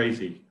he was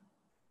crazy.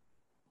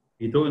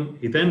 He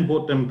then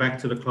brought them back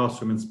to the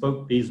classroom and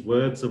spoke these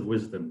words of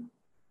wisdom.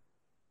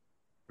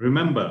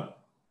 "Remember,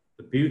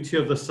 the beauty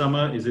of the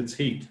summer is its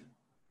heat.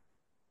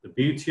 The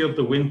beauty of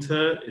the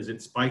winter is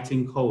its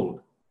biting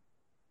cold.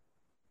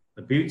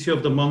 The beauty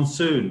of the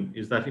monsoon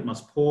is that it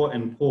must pour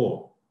and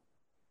pour.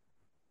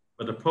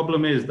 But the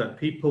problem is that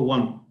people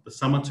want the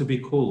summer to be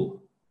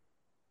cool,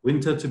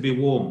 winter to be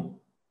warm,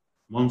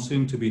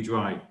 monsoon to be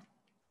dry."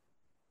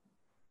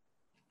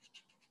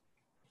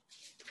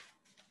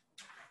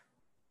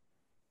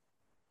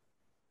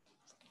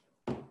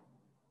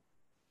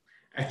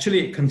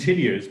 Actually, it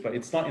continues, but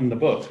it's not in the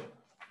book.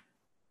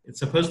 It's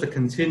supposed to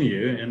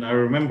continue, and I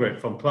remember it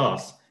from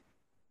class.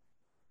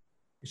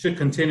 It should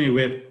continue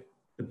with,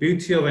 "The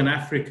beauty of an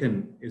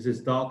African is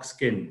his dark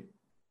skin.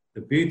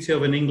 The beauty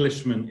of an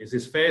Englishman is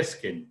his fair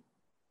skin.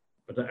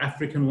 But the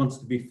African wants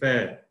to be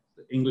fair.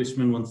 The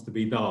Englishman wants to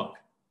be dark."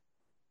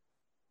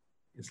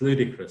 It's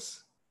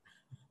ludicrous.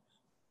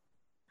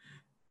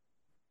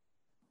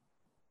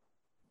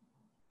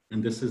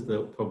 And this is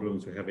the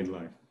problems we have in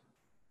life.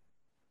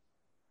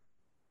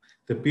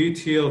 The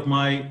beauty of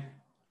my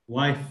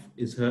wife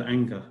is her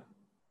anger.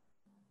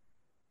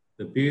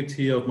 The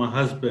beauty of my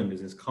husband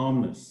is his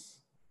calmness.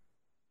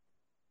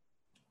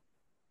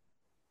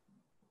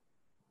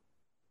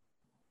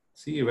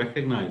 See, you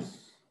recognize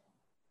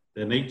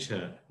their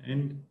nature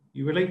and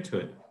you relate to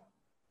it.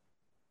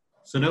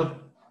 So no,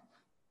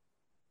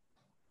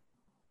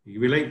 you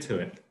relate to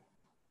it.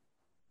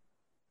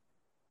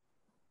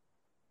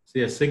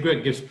 See, a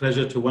cigarette gives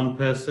pleasure to one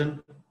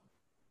person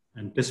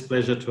and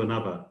displeasure to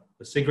another.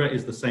 The cigarette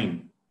is the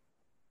same.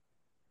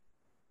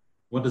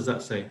 What does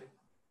that say?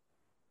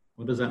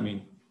 What does that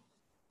mean?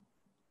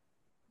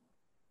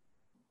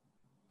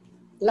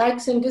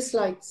 Likes and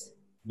dislikes.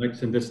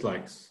 Likes and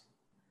dislikes.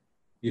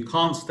 You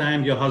can't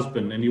stand your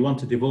husband and you want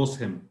to divorce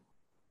him.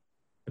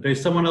 But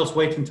there's someone else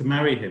waiting to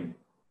marry him.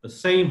 The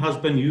same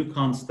husband you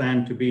can't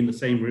stand to be in the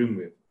same room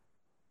with.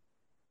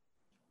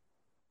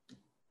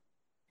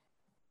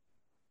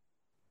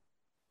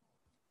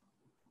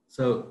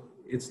 So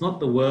it's not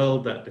the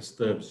world that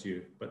disturbs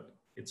you, but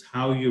it's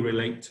how you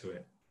relate to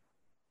it.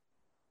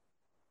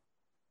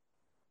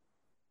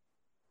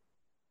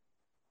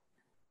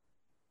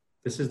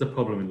 This is the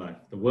problem in life.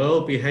 The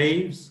world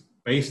behaves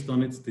based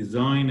on its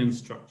design and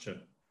structure.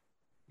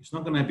 It's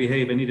not going to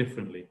behave any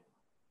differently.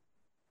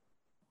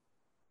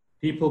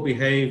 People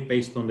behave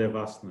based on their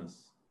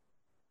vastness.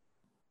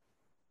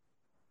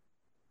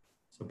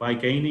 So by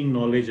gaining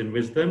knowledge and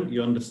wisdom,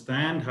 you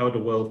understand how the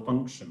world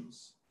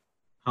functions,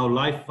 how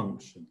life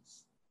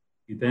functions.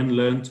 You then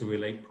learn to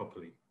relate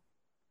properly.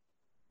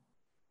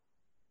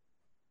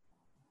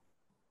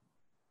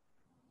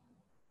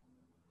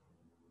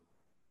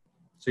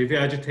 So if you're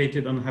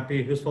agitated,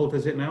 unhappy, whose fault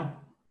is it now?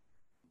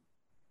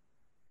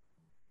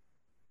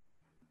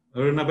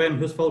 Arunaben,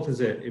 whose fault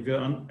is it if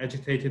you're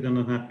agitated and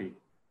unhappy?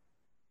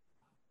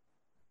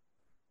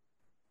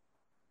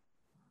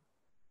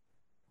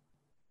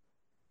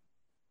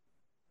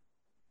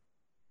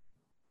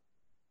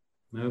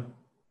 No?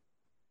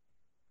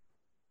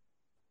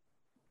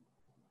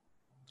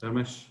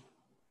 Dharmesh?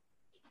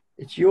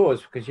 It's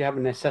yours because you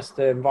haven't assessed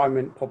the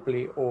environment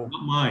properly, or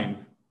Not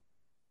mine.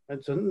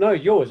 So, no,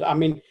 yours. I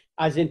mean,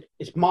 as in,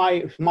 it's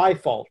my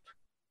fault.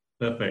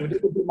 Perfect.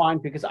 It would be mine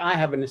because I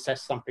haven't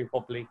assessed something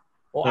properly,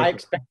 or I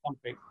expect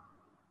something.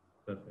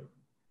 Perfect.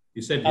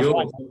 You said That's yours.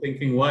 right. I'm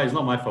thinking, why? It's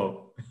not my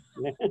fault.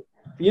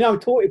 You know, I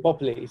taught it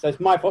properly, so it's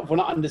my fault for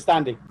not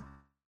understanding.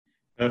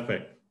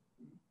 Perfect.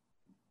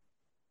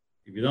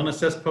 If you don't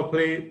assess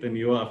properly, then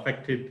you are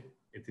affected.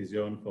 It is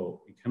your own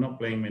fault. You cannot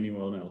blame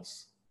anyone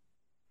else.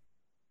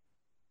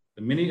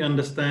 The minute you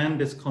understand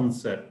this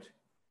concept,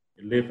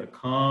 you live a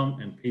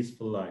calm and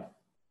peaceful life,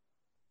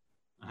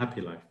 a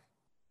happy life.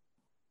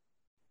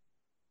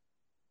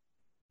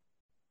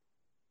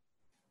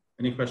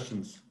 Any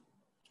questions?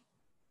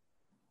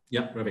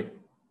 Yeah, Ravi.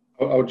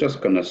 I was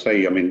just going to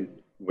say, I mean,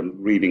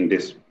 when reading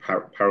this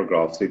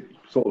paragraph, it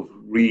sort of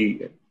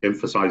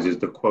re-emphasizes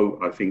the quote,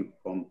 I think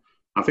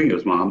it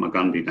was Mahatma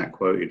Gandhi that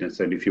quoted and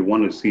said, if you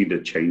want to see the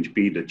change,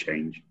 be the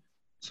change.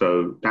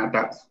 So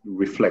that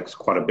reflects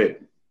quite a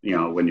bit, you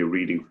know, when you're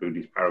reading through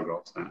these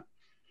paragraphs, that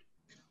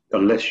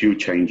unless you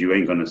change, you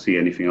ain't going to see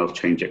anything else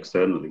change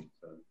externally.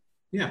 So.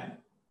 Yeah,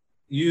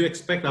 you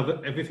expect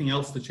everything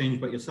else to change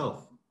but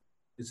yourself.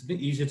 Isn't it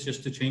easier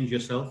just to change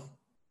yourself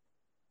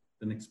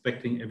than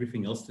expecting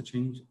everything else to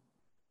change?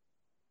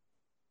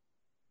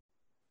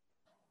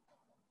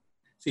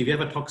 See, if you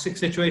have a toxic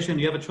situation,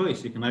 you have a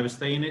choice. You can either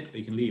stay in it or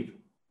you can leave.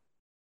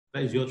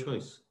 That is your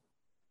choice.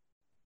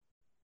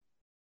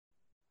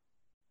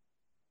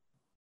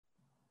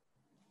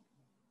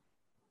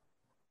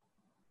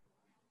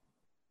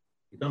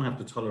 You don't have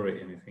to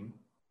tolerate anything.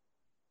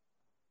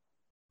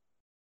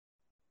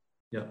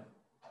 Yeah.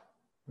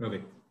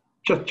 Ravi.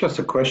 Just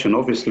a question.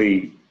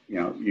 Obviously, you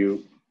know,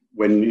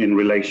 when in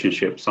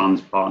relationships,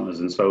 sons, partners,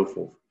 and so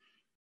forth,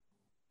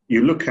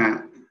 you look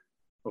at,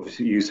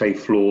 obviously, you say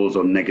flaws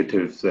or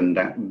negatives, and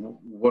that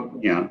what,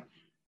 you know,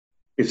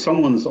 if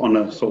someone's on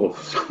a sort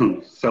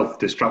of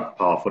self-destruct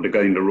path or they're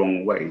going the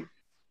wrong way,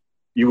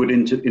 you would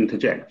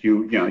interject.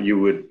 You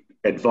would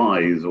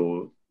advise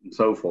or and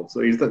so forth.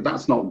 So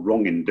that's not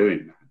wrong in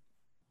doing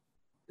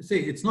that? See,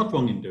 it's not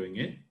wrong in doing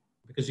it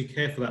because you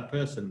care for that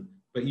person,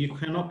 but you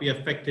cannot be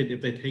affected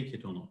if they take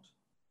it or not.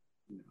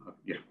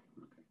 Yeah.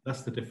 Okay.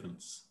 That's the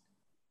difference.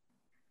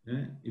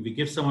 Yeah? If you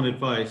give someone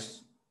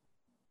advice,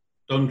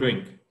 don't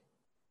drink.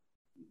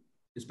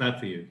 It's bad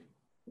for you.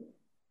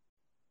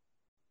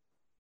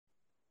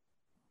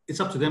 It's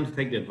up to them to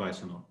take the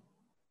advice or not.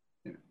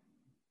 Yeah.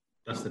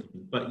 That's the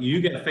difference. But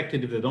you get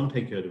affected if they don't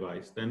take your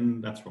advice,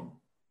 then that's wrong.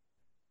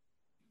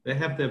 They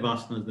have their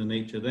vastness, their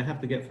nature. They have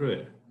to get through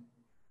it.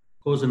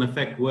 Cause and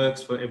effect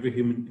works for every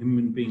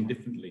human being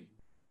differently,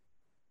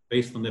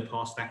 based on their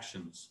past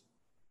actions.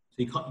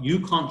 So you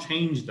can't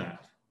change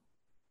that.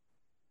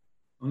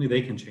 Only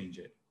they can change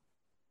it.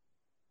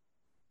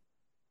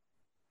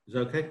 Is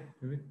that okay?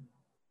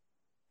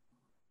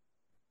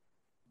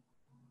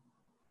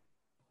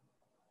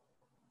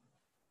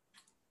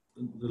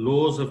 The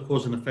laws of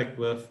cause and effect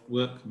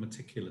work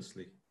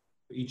meticulously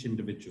for each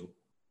individual.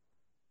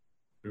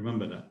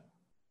 Remember that.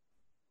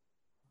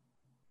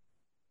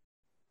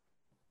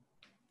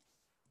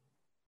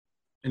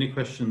 Any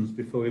questions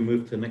before we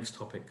move to the next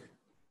topic?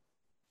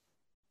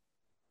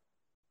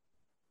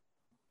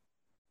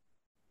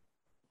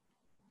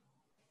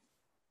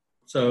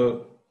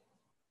 So,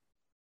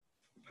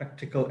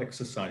 practical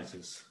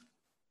exercises.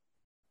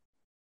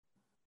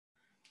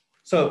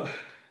 So,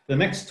 the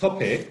next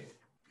topic,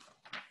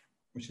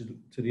 which is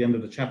to the end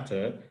of the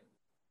chapter,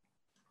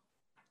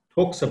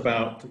 talks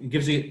about, it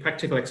gives you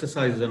practical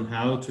exercises on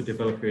how to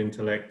develop your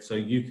intellect so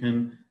you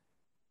can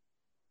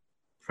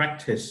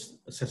practice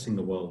assessing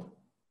the world.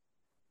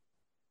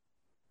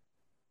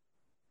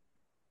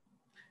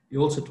 He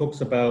also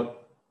talks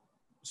about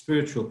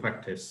spiritual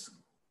practice,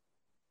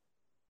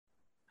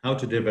 how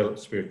to develop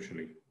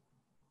spiritually.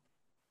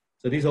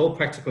 So these are all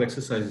practical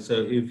exercises.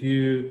 So if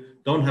you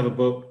don't have a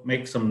book,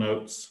 make some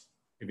notes.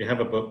 If you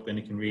have a book, then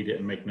you can read it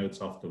and make notes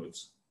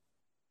afterwards.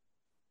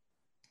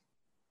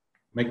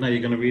 Meghna, you're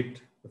going to read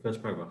the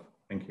first paragraph.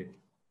 Thank you.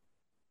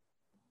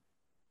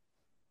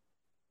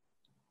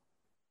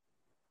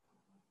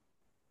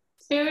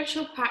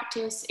 Spiritual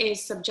practice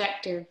is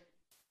subjective.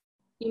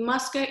 You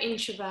must go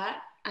introvert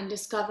and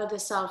discover the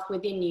self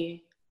within you.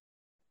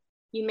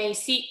 You may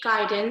seek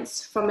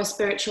guidance from a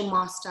spiritual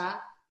master,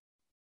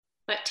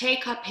 but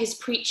take up his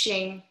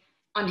preaching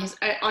on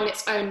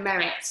its own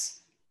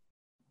merits.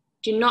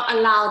 Do not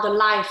allow the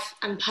life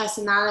and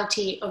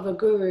personality of a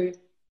guru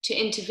to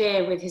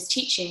interfere with his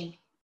teaching.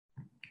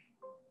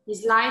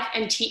 His life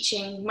and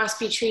teaching must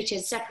be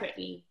treated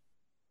separately.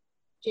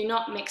 Do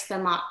not mix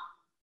them up.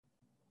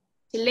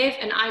 To live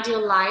an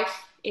ideal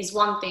life is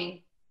one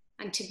thing,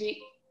 and to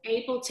be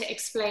able to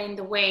explain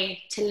the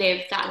way to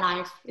live that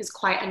life is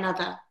quite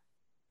another.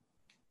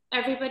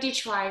 Everybody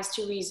tries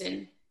to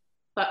reason,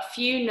 but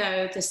few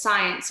know the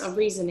science of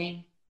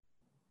reasoning.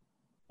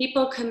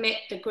 People commit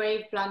the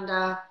grave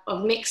blunder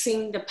of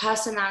mixing the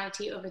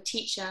personality of a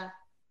teacher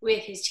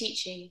with his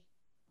teaching.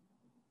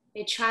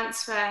 They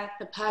transfer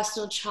the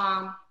personal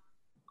charm,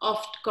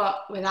 oft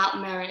got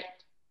without merit,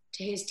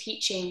 to his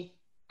teaching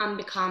and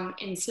become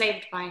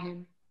enslaved by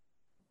him.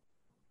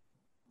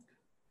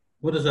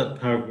 What does that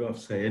paragraph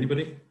say?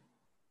 Anybody?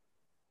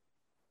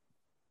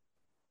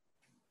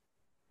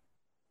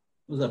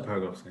 What does that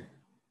paragraph say?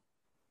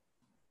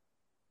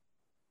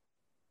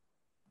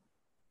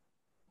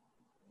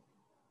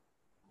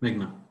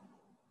 Meghna.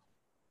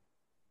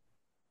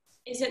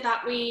 Is it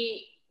that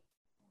we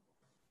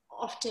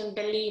often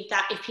believe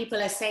that if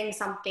people are saying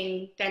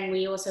something, then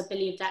we also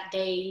believe that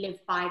they live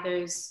by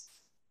those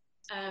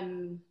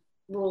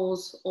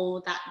rules,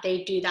 or that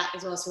they do that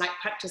as well? So like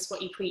practice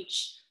what you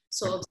preach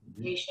sort of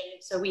situation.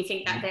 So we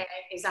think that they're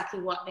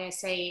exactly what they're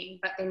saying,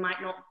 but they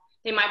might not,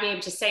 they might be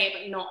able to say it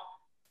but not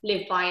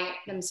live by it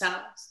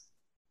themselves.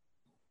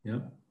 Yeah.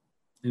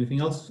 Anything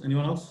else?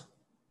 Anyone else?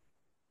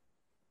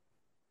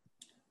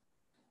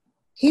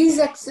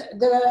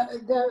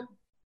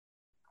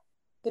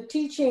 The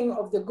teaching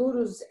of the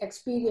guru's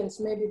experience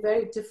may be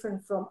very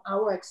different from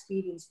our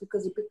experience,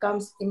 because it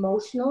becomes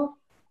emotional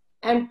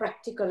and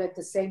practical at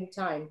the same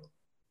time.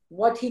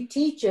 What he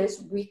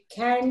teaches, we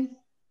can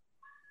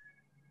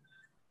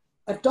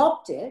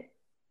adopt it,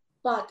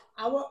 but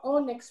our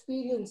own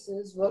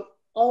experiences will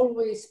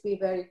always be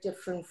very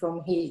different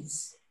from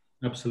his.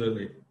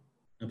 Absolutely.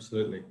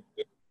 Absolutely.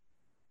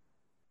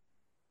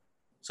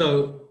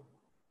 So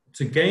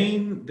to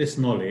gain this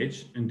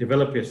knowledge and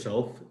develop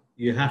yourself,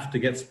 you have to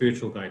get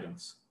spiritual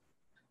guidance,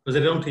 because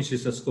they don't teach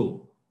this at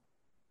school,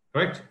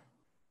 correct?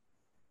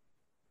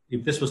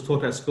 If this was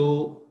taught at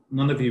school,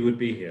 none of you would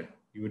be here.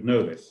 You would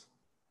know this.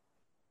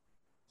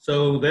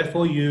 So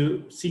therefore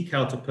you seek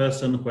out a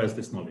person who has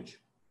this knowledge.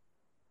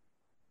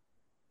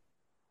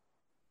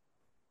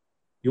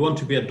 You want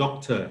to be a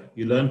doctor,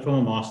 you learn from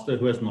a master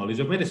who has knowledge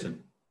of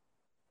medicine,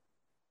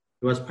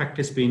 who has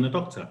practiced being a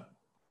doctor,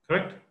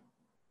 correct?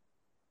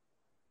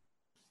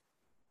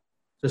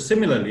 So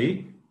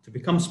similarly, to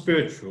become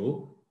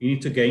spiritual, you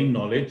need to gain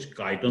knowledge,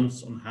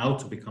 guidance on how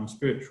to become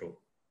spiritual.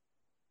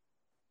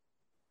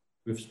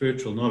 With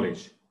spiritual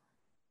knowledge.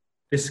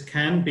 This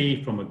can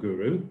be from a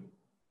guru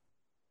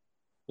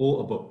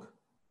or a book.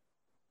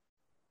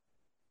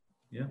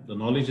 Yeah, the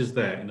knowledge is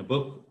there in a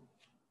book,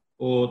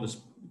 or the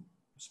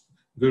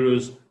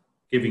guru's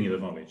giving you the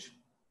knowledge.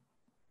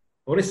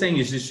 What he's saying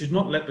is you should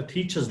not let the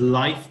teacher's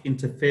life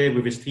interfere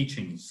with his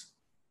teachings.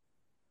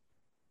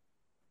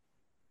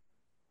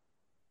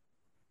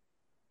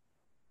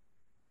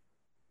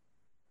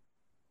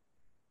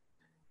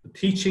 The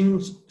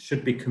teachings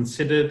should be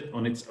considered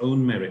on its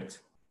own merit.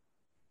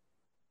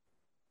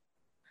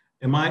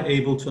 Am I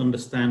able to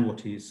understand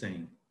what he is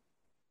saying?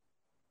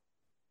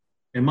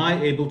 Am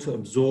I able to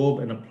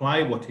absorb and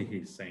apply what he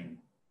is saying?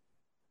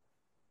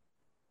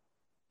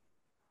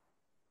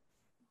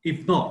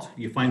 If not,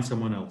 you find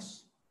someone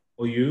else,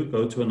 or you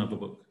go to another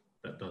book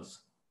that does.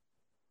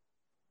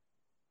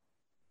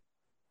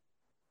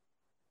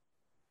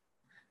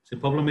 So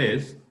the problem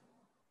is,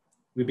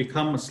 we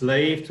become a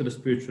slave to the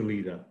spiritual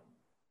leader,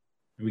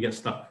 and we get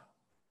stuck.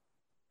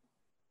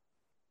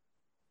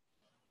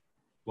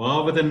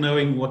 Rather than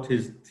knowing what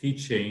is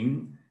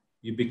teaching,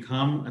 you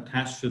become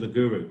attached to the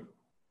guru.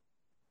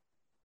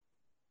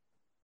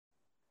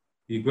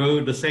 You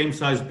grow the same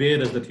size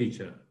beard as the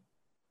teacher.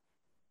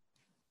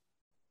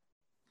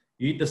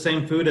 You eat the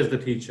same food as the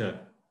teacher.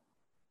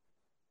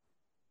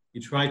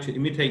 You try to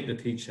imitate the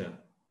teacher.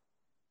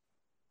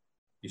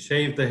 You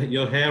shave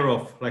your hair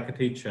off like a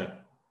teacher.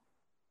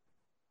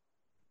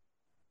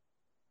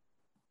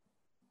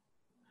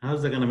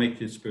 How's that going to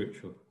make you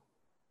spiritual?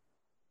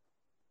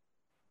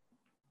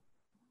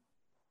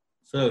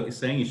 So it's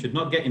saying you should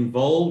not get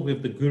involved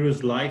with the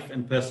guru's life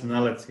and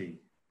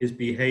personality, his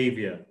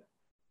behavior.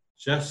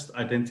 Just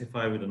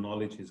identify with the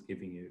knowledge he's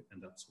giving you,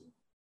 and that's all.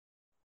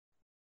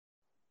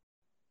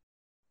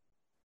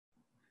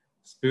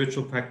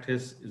 Spiritual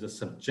practice is a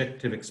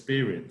subjective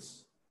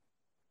experience.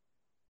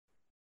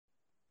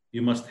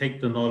 You must take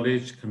the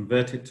knowledge,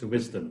 convert it to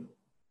wisdom,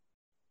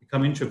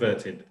 become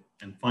introverted,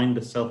 and find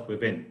the self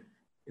within.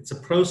 It's a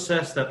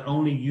process that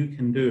only you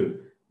can do.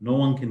 No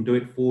one can do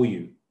it for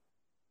you.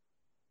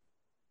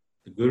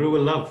 The guru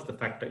will love the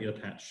fact that you're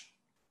attached,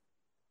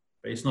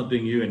 but it's not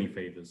doing you any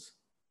favors.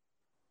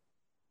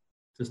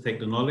 Just take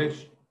the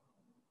knowledge,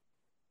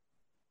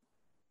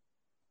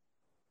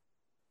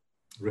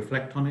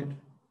 reflect on it,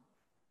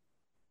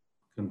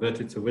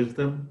 convert it to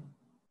wisdom,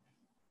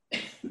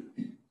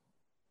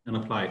 and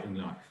apply it in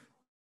life.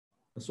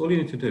 That's all you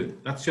need to do.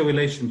 That's your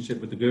relationship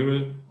with the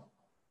guru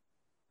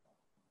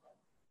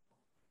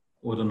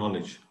or the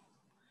knowledge.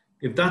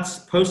 If that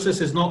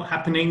process is not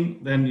happening,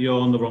 then you're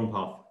on the wrong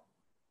path.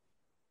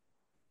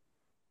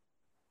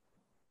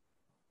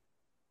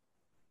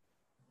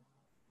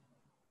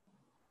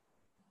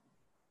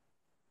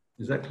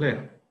 Is that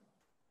clear?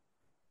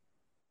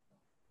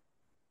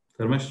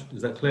 Dharmesh,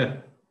 is that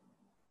clear?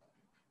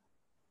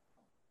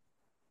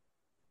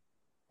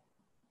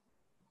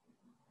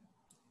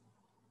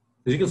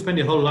 Because you can spend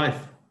your whole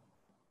life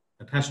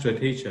attached to a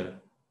teacher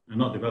and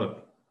not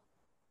develop.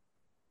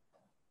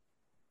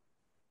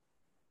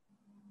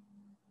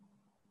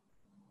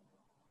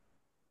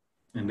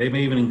 And they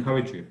may even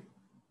encourage you.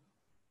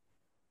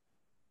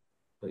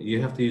 But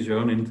you have to use your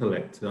own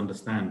intellect to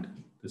understand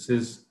this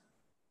is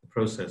the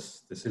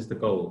process, this is the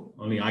goal.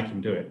 Only I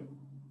can do it.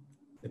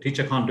 The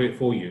teacher can't do it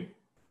for you.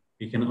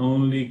 He can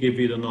only give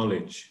you the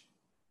knowledge.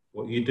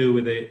 What you do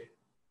with it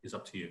is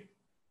up to you.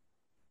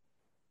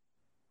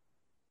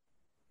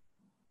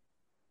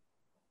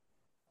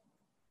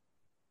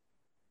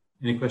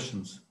 Any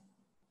questions?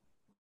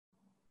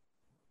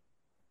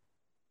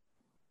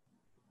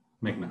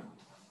 Meghna.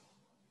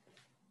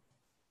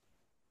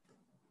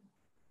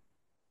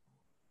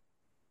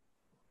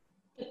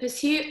 The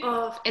pursuit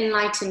of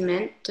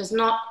enlightenment does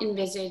not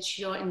envisage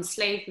your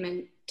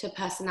enslavement to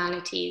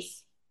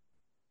personalities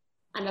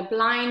and a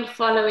blind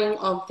following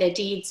of their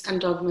deeds and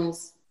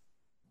dogmas.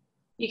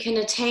 You can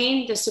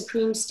attain the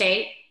supreme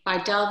state by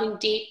delving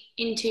deep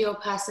into your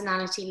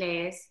personality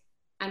layers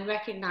and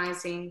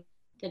recognizing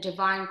the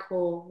divine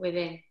core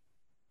within.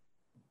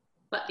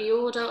 But the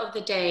order of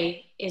the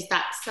day is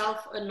that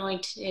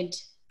self-anointed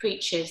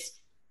preachers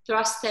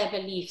thrust their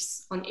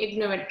beliefs on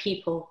ignorant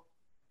people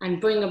and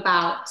bring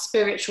about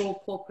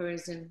spiritual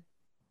pauperism.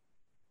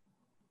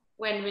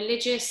 When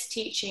religious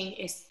teaching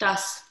is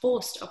thus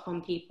forced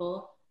upon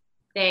people,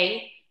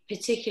 they,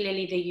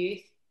 particularly the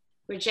youth,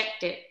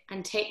 reject it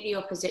and take the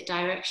opposite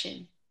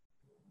direction.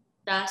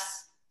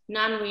 Thus,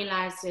 none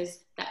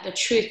realizes that the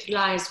truth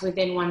lies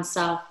within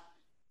oneself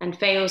and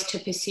fails to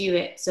pursue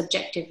it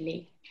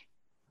subjectively.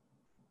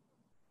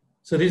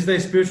 So these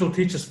days, spiritual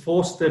teachers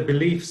force their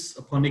beliefs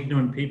upon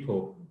ignorant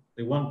people.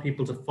 They want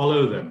people to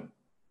follow them.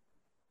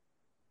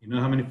 You know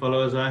how many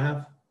followers I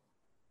have?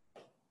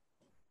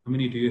 How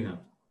many do you have?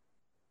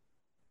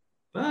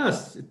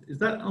 First, is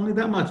that only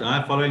that much?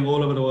 I'm following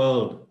all over the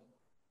world.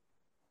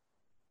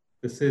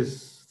 This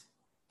is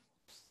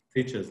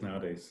teachers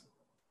nowadays.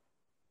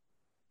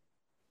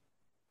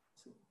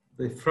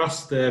 They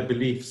thrust their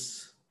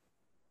beliefs.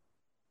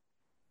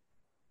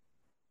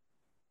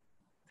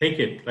 Take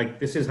it, like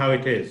this is how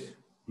it is.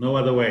 No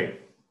other way.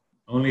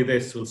 Only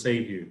this will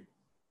save you.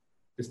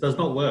 This does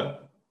not work.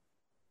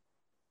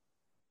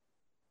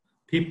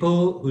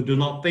 People who do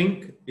not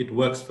think, it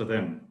works for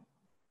them.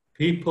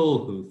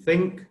 People who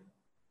think,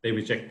 they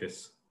reject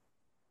this.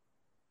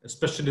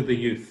 Especially the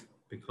youth,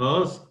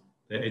 because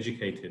they're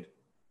educated.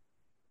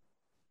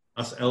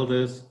 Us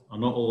elders are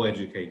not all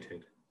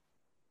educated.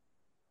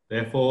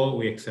 Therefore,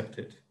 we accept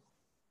it.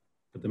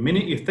 But the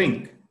minute you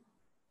think,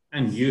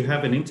 and you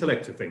have an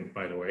intellect to think,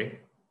 by the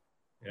way,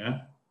 yeah,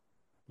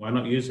 why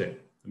not use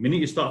it? The minute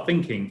you start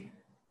thinking,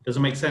 it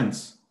doesn't make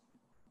sense.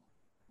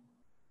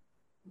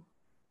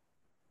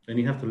 Then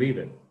you have to leave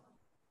it.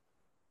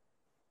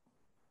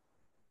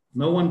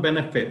 No one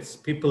benefits.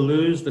 People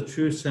lose the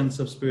true sense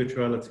of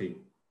spirituality.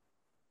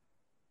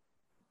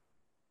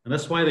 And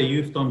that's why the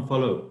youth don't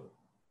follow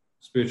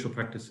spiritual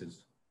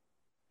practices.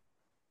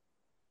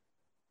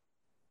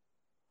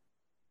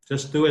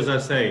 Just do as I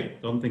say.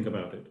 Don't think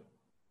about it.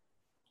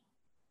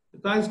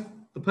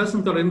 The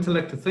person's got an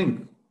intellect to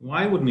think.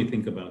 Why wouldn't he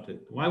think about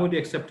it? Why would he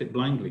accept it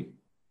blindly?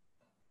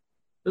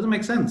 Doesn't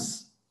make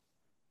sense.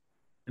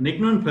 An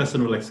ignorant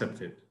person will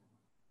accept it.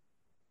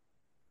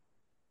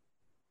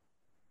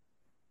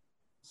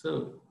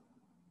 So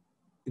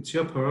it's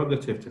your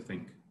prerogative to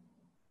think.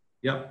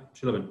 Yeah,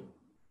 Shilabin.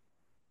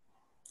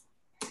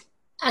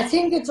 I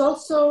think it's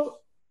also,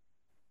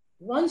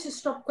 once you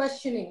stop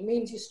questioning,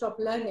 means you stop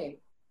learning.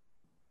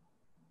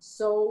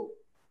 So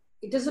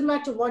it doesn't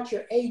matter what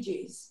your age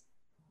is.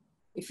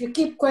 If you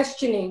keep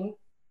questioning,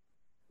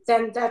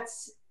 then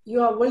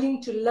you are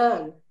willing to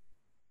learn.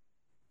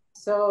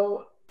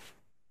 So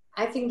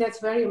I think that's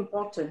very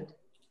important.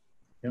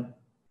 Yeah.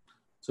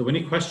 So when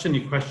you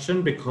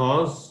question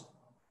because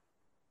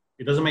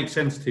it doesn't make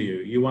sense to you.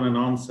 You want an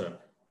answer.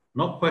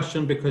 Not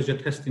question because you're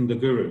testing the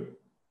guru.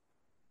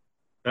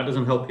 That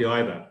doesn't help you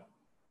either.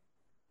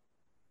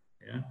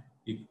 Yeah.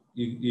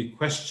 You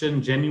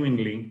question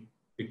genuinely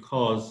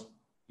because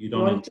you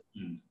don't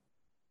understand.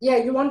 Yeah,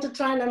 you want to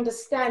try and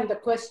understand the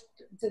question,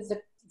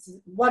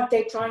 what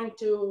they're trying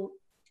to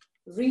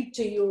read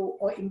to you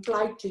or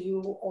imply to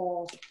you,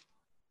 or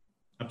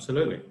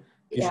absolutely.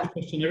 You should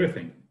question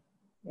everything.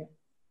 Yeah.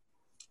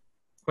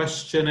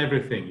 Question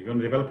everything. You're going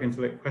to develop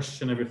intellect,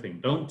 question everything.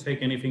 Don't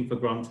take anything for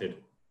granted.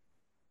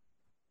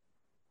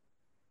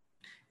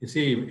 You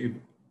see,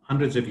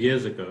 hundreds of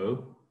years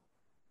ago,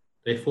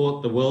 they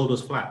thought the world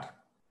was flat.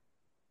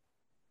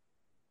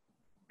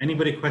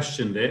 Anybody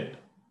questioned it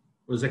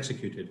was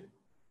executed.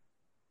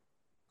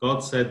 God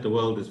said the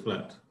world is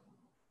flat.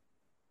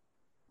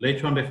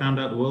 Later on, they found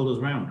out the world was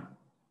round.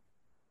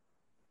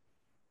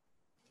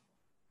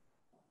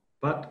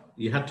 But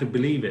you had to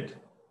believe it.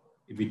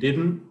 If you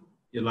didn't,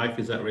 your life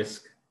is at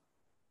risk.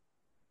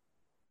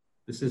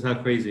 This is how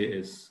crazy it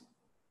is.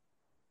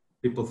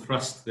 People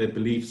thrust their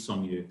beliefs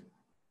on you.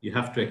 You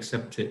have to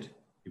accept it.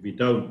 If you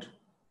don't,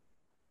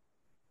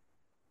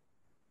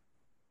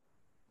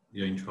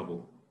 you're in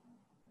trouble.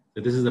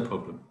 So this is the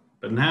problem.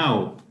 But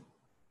now,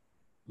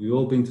 we've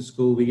all been to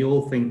school, we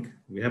all think,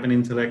 we have an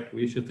intellect,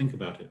 we should think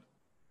about it.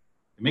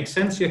 If it makes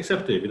sense, you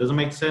accept it. If it doesn't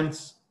make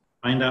sense,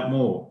 find out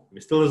more. If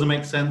it still doesn't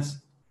make sense,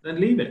 then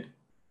leave it.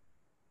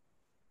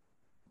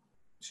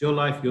 It's your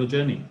life, your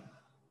journey.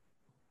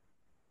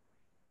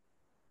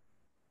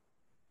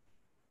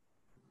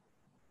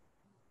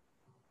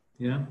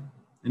 Yeah?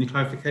 Any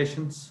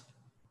clarifications?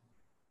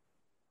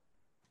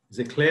 Is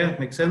it clear?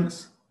 Make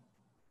sense?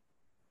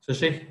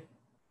 Shashi?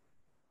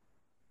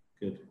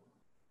 Good.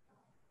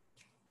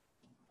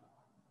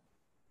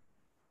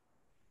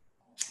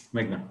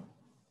 Meghna.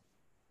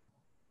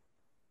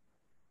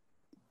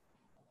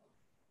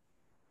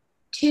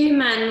 Two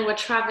men were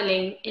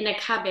traveling in a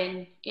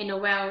cabin in a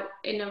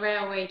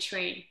railway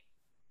train.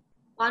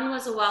 One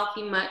was a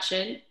wealthy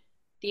merchant,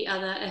 the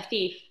other a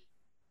thief.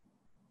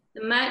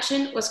 The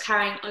merchant was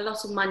carrying a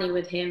lot of money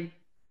with him,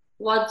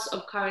 wads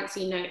of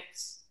currency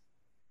notes.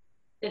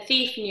 The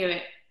thief knew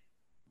it.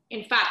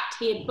 In fact,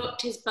 he had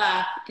booked his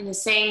berth in the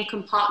same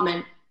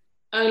compartment,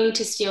 only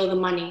to steal the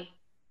money.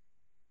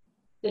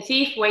 The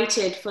thief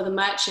waited for the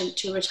merchant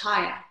to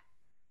retire.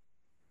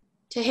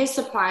 To his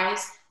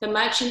surprise, the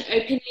merchant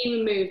openly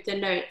removed the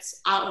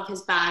notes out of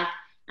his bag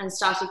and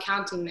started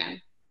counting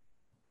them.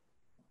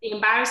 The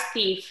embarrassed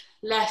thief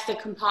left the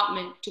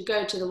compartment to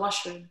go to the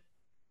washroom.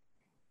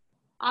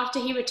 After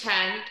he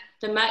returned,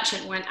 the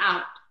merchant went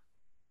out,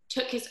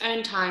 took his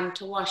own time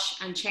to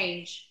wash and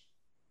change.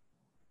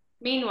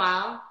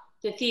 Meanwhile,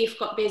 the thief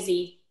got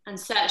busy and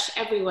searched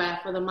everywhere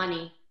for the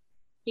money.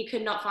 He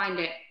could not find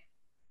it.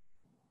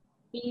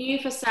 He knew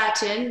for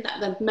certain that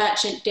the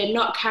merchant did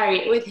not carry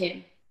it with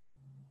him.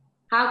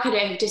 How could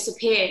it have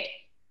disappeared?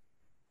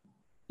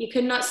 He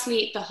could not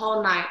sleep the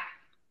whole night,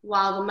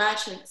 while the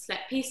merchant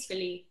slept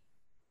peacefully.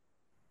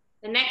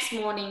 The next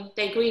morning,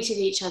 they greeted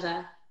each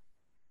other.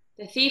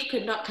 The thief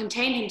could not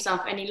contain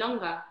himself any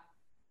longer.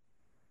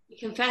 He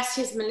confessed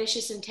his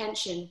malicious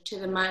intention to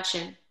the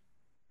merchant,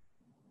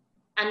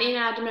 and in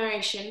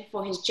admiration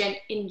for his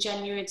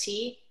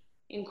ingenuity,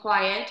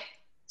 inquired,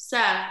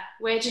 "Sir,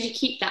 where did you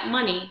keep that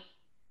money?"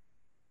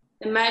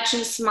 The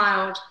merchant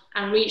smiled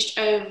and reached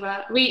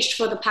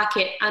for the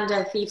packet under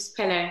the thief's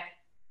pillow.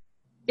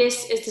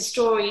 This is the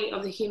story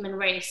of the human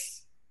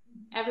race.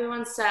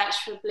 Everyone searches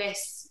for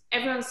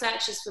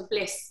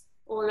bliss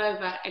all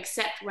over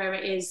except where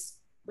it is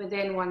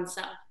within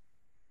oneself.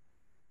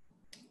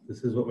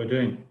 This is what we're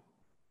doing.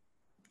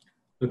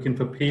 Looking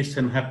for peace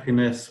and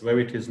happiness where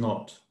it is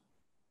not.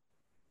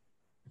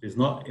 It is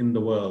not in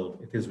the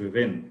world, it is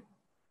within.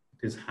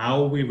 It is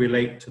how we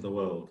relate to the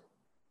world.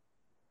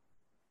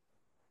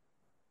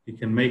 You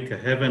can make a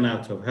heaven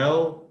out of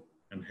hell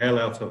and hell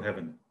out of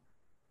heaven.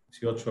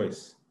 It's your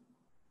choice.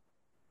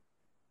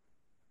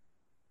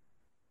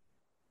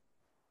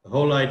 The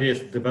whole idea is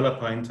to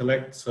develop our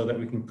intellect so that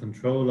we can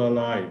control our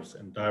lives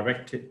and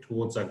direct it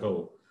towards our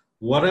goal.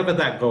 Whatever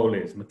that goal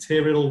is,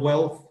 material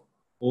wealth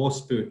or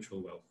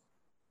spiritual wealth.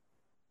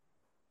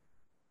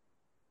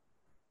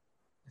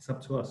 It's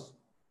up to us.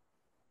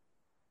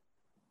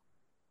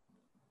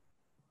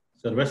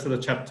 So the rest of the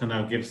chapter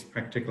now gives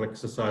practical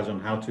exercise on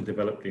how to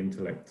develop the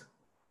intellect.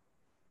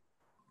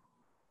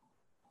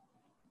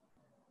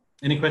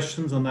 Any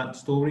questions on that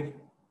story?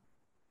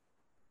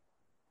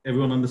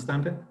 Everyone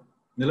understand it?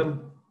 Nilam?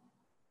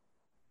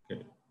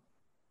 Good.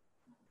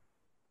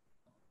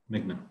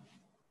 Meghna.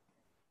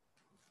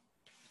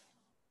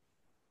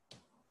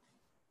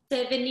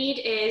 So the need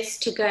is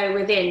to go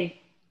within,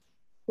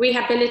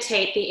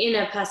 rehabilitate the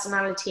inner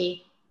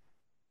personality.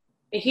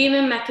 The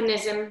human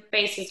mechanism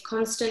faces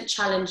constant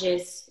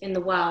challenges in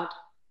the world.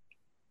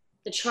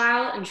 The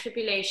trial and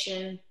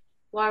tribulation,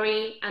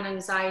 worry and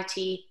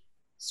anxiety,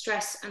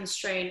 stress and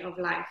strain of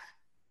life.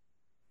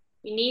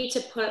 You need to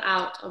pull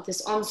out of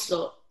this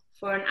onslaught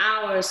for an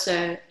hour or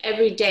so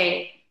every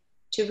day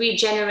to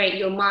regenerate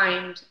your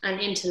mind and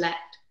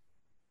intellect.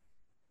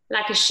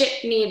 Like a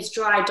ship needs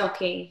dry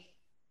docking,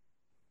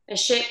 a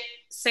ship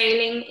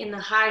sailing in the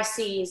high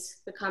seas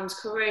becomes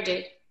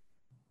corroded.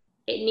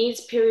 It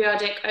needs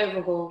periodic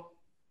overhaul.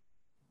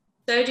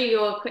 So do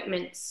your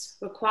equipments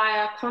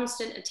require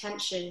constant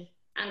attention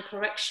and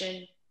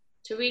correction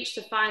to reach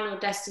the final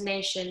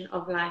destination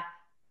of life.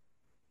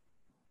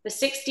 For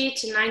 60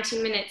 to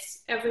 90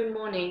 minutes every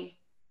morning,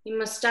 you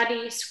must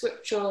study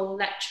scriptural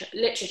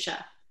literature,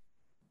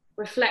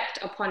 reflect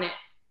upon it,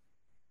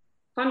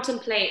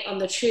 contemplate on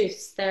the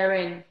truths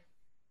therein.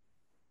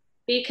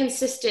 Be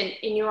consistent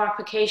in your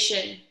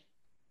application.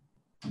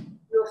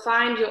 You'll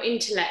find your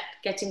intellect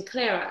getting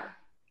clearer,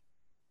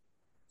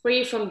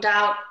 free from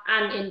doubt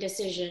and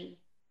indecision.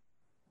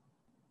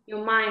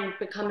 Your mind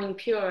becoming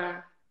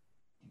purer,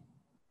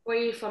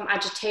 free from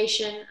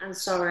agitation and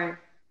sorrow.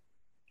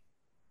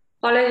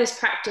 Follow this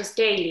practice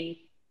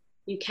daily.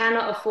 You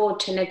cannot afford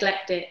to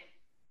neglect it.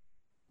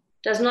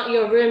 Does not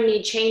your room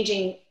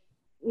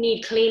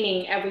need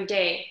cleaning every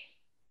day?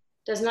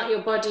 Does not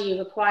your body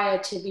require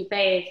to be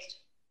bathed?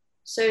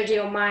 So do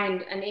your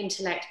mind and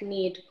intellect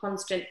need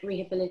constant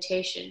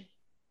rehabilitation.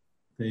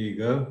 There you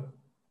go.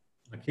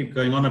 I keep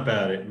going on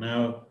about it.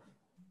 Now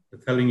we're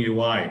telling you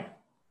why.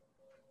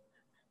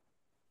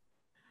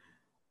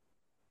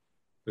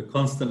 We're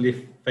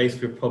constantly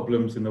faced with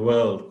problems in the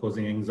world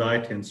causing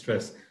anxiety and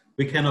stress.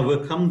 We can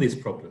overcome these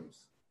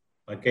problems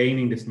by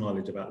gaining this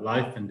knowledge about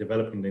life and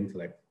developing the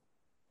intellect.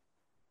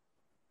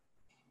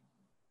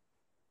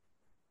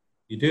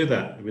 You do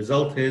that, the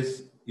result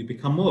is you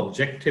become more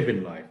objective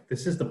in life.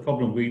 This is the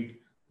problem. We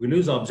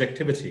lose our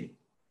objectivity.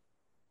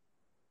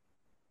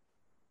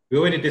 We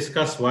already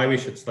discussed why we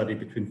should study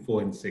between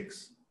 4 and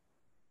 6.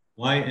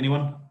 Why,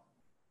 anyone?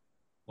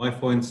 Why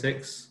 4 and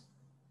 6?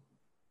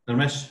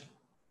 Dharmesh?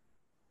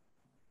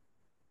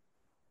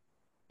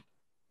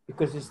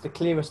 Because it's the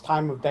clearest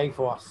time of day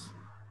for us.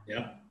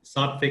 Yeah,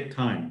 sattvic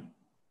time.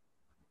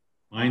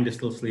 Mind is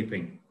still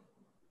sleeping.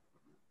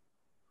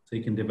 So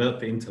you can develop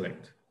the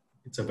intellect.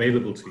 It's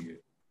available to you.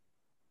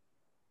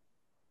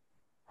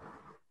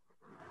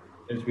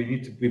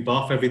 We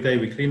bath every day,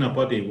 we clean our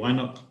body. Why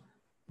not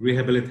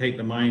rehabilitate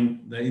the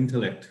mind, the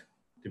intellect,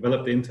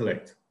 develop the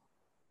intellect?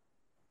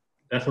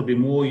 That will be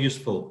more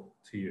useful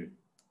to you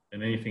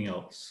than anything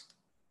else.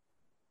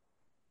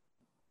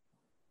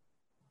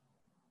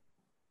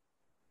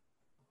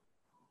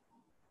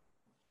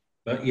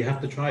 But you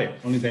have to try it,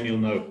 only then you'll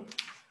know.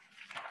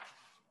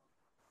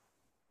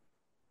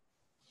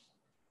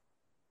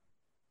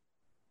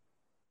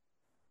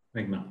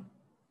 Meghna.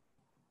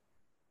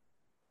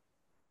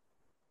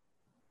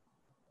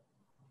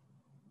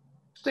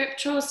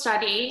 Scriptural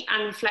study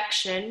and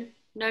reflection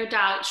no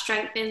doubt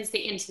strengthens the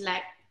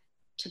intellect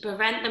to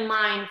prevent the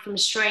mind from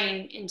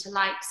straying into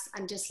likes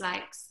and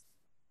dislikes.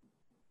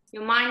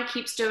 Your mind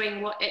keeps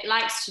doing what it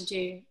likes to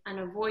do and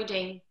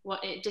avoiding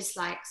what it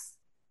dislikes.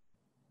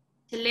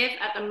 To live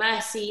at the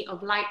mercy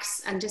of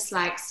likes and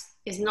dislikes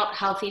is not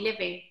healthy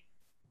living.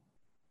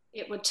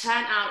 It would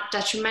turn out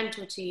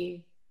detrimental to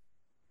you.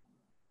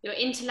 Your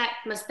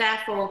intellect must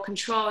therefore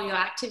control your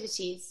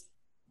activities.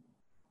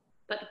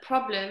 But the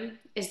problem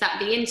is that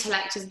the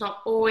intellect is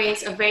not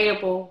always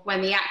available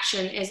when the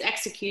action is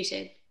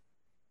executed.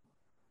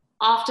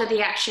 After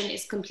the action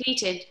is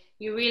completed,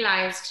 you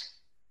realize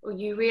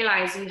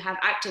you have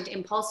acted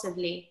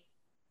impulsively.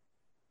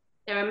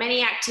 There are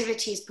many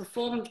activities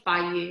performed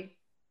by you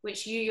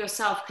which you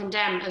yourself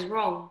condemn as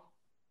wrong.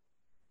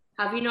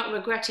 Have you not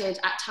regretted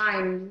at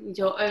times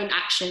your own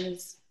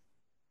actions?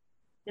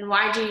 Then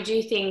why do you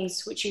do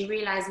things which you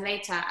realize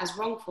later as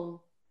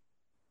wrongful?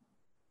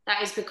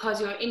 That is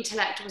because your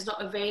intellect was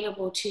not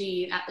available to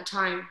you at the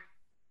time.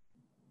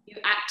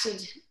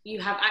 You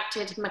have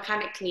acted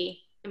mechanically,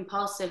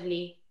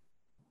 impulsively.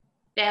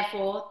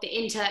 Therefore, the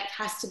intellect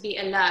has to be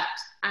alert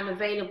and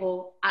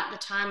available at the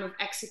time of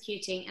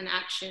executing an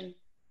action.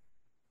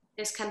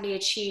 This can be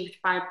achieved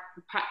by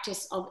the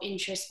practice of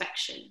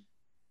introspection.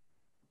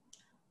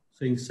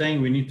 So he's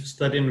saying we need to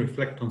study and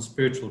reflect on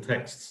spiritual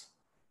texts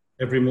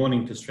every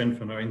morning to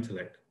strengthen our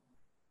intellect.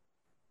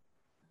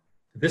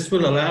 This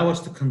will allow us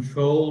to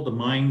control the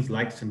mind's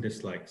likes and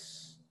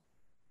dislikes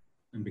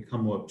and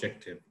become more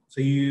objective.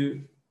 So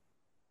you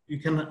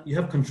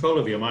have control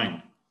of your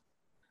mind.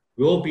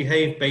 We all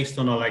behave based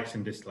on our likes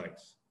and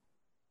dislikes.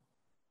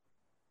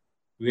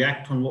 We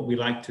act on what we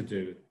like to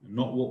do and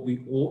not what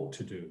we ought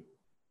to do.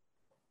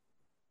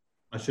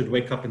 I should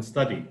wake up and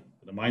study.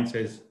 the mind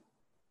says,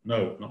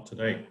 no, not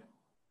today.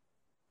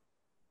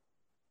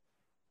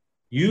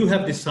 You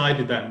have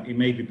decided that it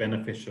may be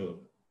beneficial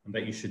and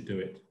that you should do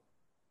it.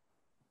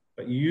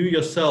 But you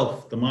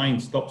yourself, the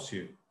mind stops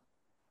you.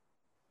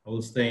 I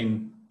will stay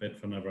in bed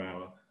for another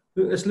hour.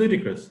 It's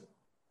ludicrous.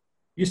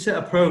 You set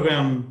a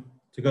program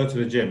to go to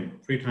the gym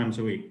 3 times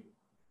a week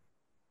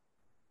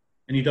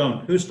and you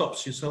don't. Who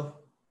stops yourself?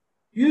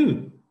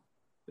 You.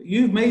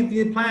 You've made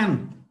the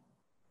plan.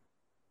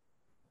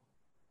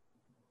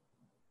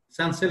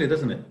 Sounds silly,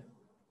 doesn't it?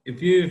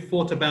 If you've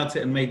thought about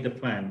it and made the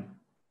plan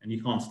and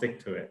you can't stick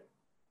to it.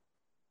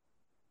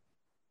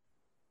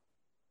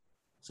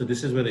 So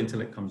this is where the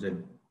intellect comes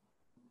in.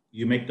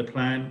 You make the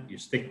plan, you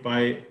stick by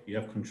it, you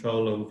have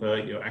control over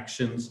your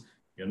actions.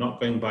 You're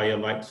not going by your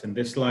likes and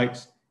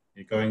dislikes.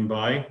 You're going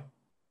by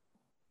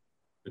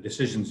the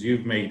decisions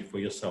you've made for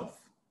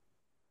yourself.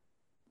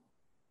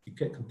 You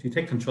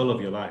take control of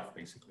your life,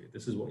 basically.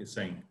 This is what you're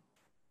saying.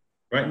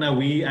 Right now,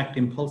 we act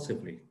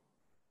impulsively.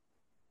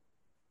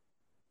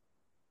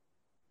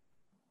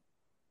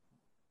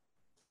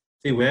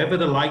 See, wherever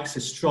the likes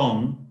is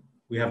strong,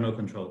 we have no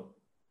control.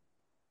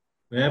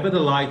 Wherever the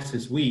likes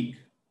is weak,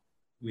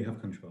 we have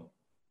control.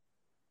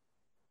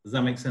 Does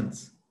that make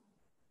sense?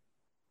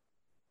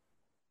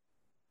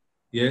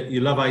 Yeah, you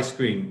love ice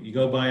cream. You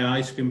go buy an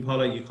ice cream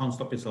parlor, you can't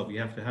stop yourself. You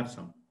have to have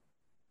some.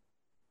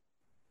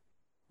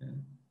 Yeah.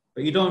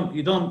 But you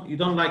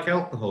don't like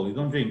alcohol. You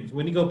don't drink.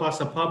 When you go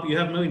past a pub, you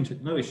have no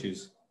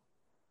issues.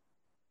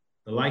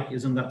 The like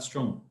isn't that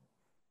strong.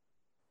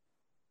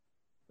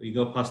 But you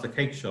go past a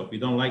cake shop, you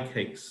don't like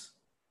cakes.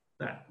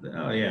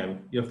 Oh yeah,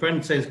 your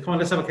friend says, "Come on,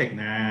 let's have a cake."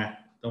 Nah,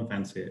 don't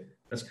fancy it.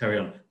 Let's carry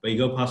on. But you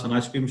go past an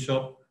ice cream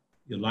shop,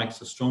 your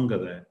likes are stronger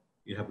there.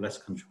 You have less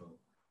control.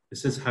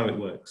 This is how it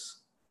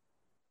works.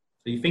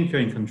 So you think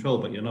you're in control,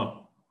 but you're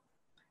not.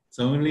 It's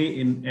only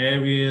in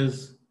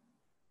areas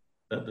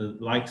that the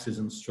likes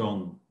isn't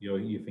strong,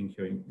 you think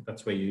you're in,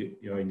 that's where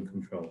you're in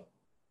control.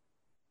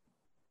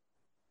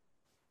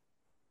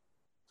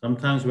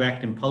 Sometimes we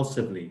act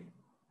impulsively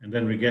and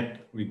then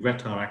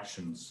regret our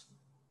actions.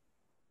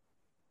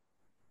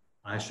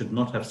 I should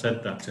not have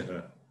said that to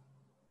her.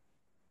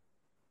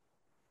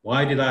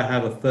 Why did I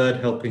have a 3rd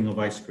helping of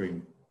ice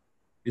cream?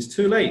 It's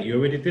too late. You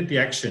already did the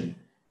action.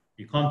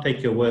 You can't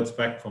take your words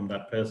back from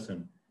that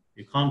person.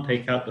 You can't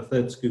take out the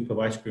 3rd scoop of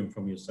ice cream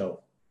from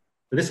yourself.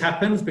 So this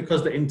happens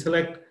because the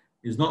intellect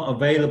is not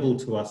available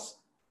to us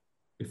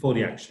before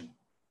the action.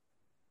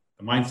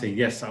 The mind says,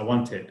 yes, I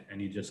want it. And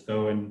you just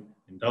go and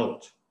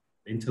indulge.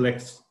 The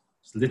intellect's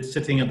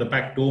sitting at the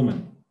back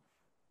dormant,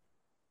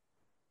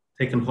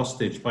 taken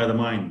hostage by the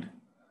mind.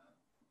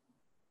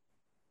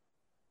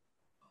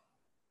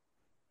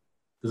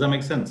 Does that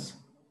make sense?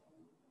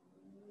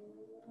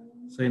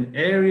 So in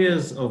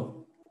areas of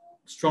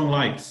strong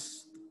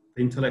likes,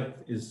 the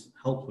intellect is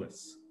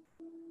helpless.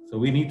 So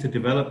we need to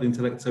develop the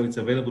intellect so it's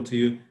available to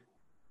you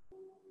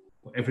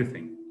for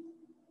everything.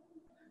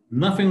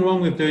 Nothing wrong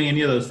with doing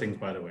any of those things,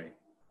 by the way.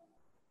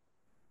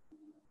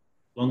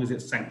 As long as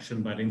it's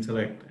sanctioned by the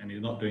intellect and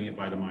you're not doing it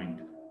by the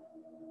mind.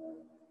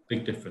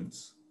 Big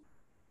difference.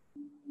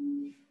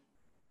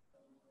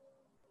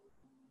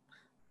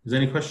 Is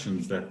there any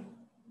questions there?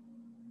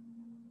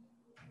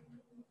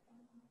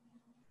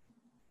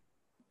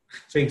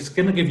 So it's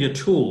going to give you a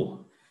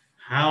tool,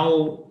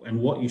 how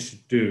and what you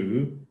should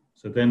do,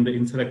 so then the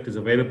intellect is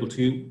available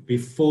to you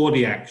before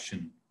the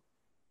action.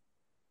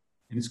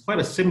 And it's quite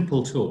a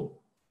simple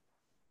tool.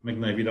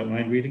 Meghna, if you don't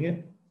mind reading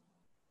it.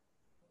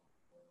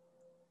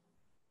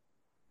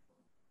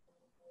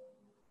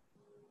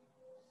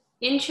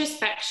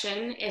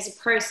 Introspection is a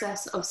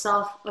process of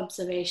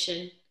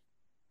self-observation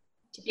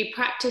to be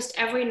practiced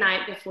every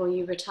night before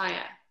you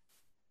retire.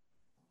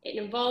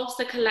 It involves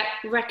the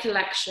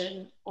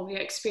recollection of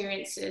your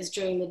experiences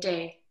during the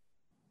day.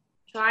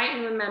 Try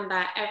and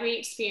remember every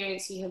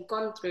experience you have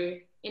gone through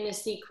in a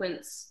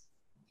sequence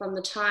from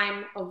the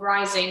time of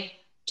rising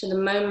to the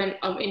moment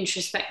of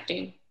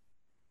introspecting.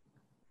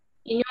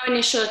 In your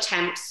initial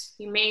attempts,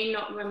 you may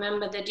not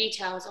remember the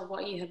details of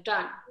what you have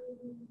done,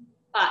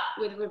 but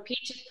with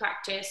repeated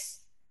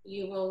practice,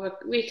 you will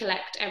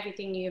recollect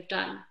everything you have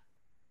done,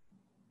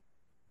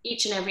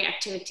 each and every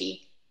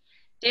activity.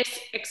 This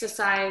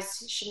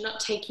exercise should not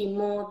take you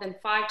more than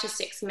 5 to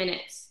 6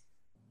 minutes.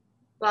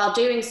 While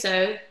doing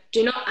so,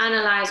 do not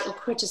analyze or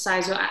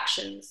criticize your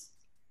actions.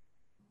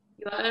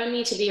 You are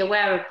only to be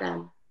aware of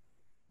them.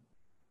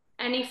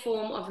 Any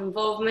form of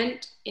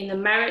involvement in the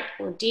merit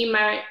or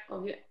demerit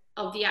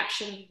of the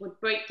action would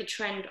break the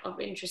trend of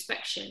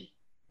introspection.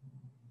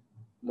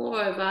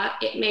 Moreover,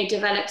 it may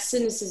develop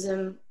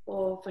cynicism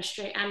or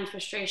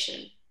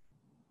frustration.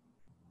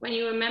 When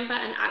you remember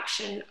an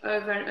action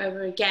over and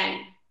over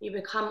again, you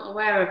become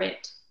aware of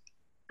it,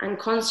 and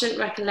constant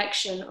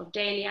recollection of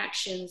daily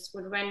actions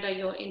would render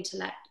your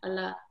intellect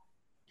alert.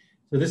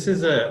 So this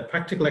is a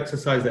practical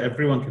exercise that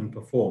everyone can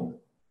perform.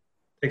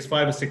 It takes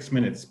 5 or 6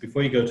 minutes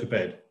before you go to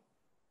bed.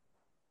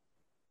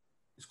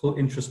 It's called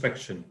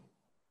introspection.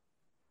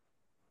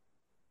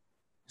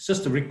 It's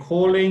just a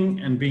recalling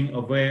and being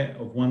aware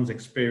of one's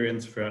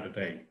experience throughout the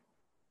day.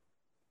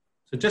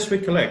 So just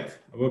recollect.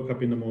 I woke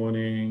up in the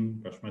morning,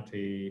 brushed my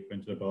teeth,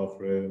 went to the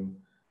bathroom,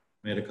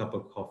 made a cup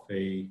of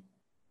coffee,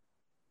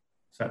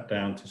 sat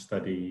down to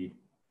study,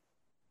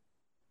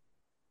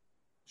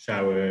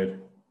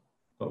 showered,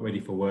 got ready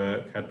for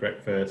work, had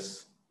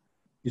breakfast.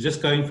 You're just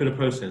going through the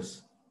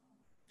process.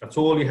 That's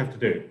all you have to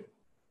do.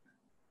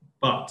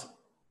 But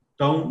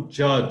don't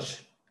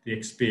judge the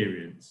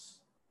experience.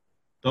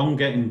 Don't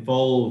get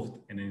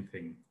involved in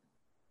anything.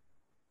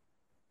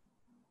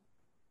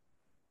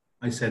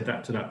 I said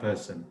that to that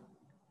person.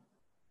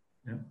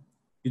 Yeah?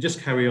 You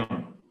just carry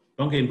on.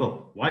 Don't get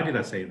involved. Why did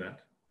I say that?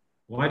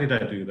 Why did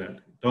I do that?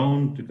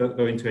 Don't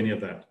go into any of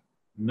that.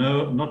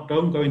 No,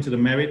 don't go into the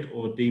merit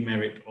or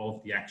demerit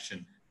of the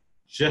action.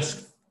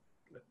 Just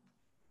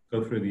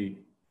go through the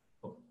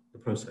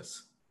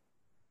process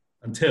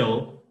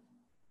until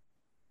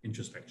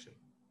introspection.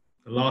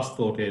 The last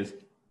thought is,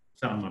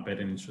 sat on my bed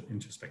and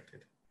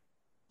introspected.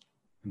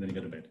 And then you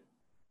go to bed.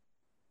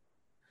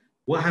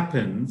 What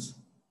happens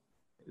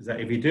is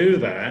that if you do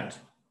that,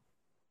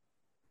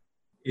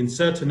 in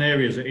certain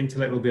areas, your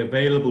intellect will be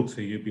available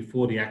to you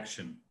before the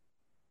action.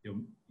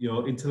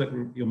 Your intellect,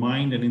 your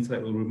mind and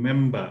intellect will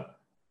remember,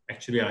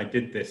 actually, I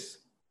did this.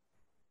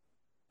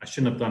 I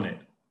shouldn't have done it.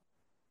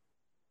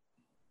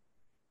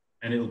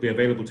 And it will be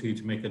available to you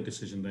to make a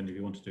decision then if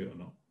you want to do it or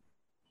not.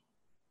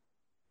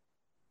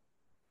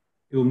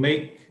 It will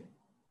make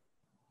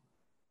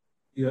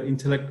your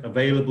intellect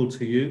available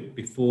to you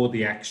before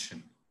the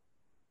action.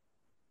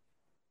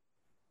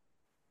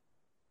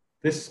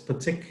 This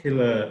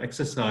particular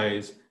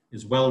exercise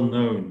is well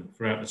known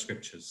throughout the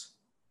scriptures.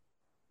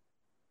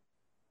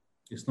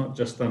 It's not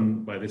just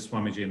done by this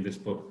Swamiji in this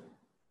book.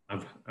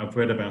 I've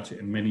read about it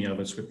in many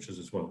other scriptures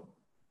as well.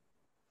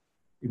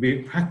 If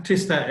you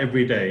practice that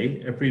every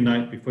day, every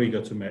night before you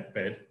go to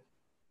bed,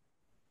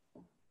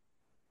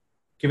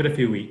 give it a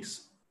few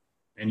weeks,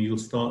 and you'll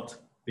start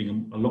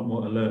being a lot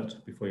more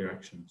alert before your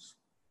actions.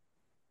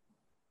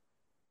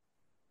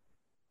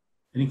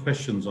 Any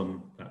questions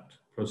on that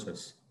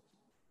process?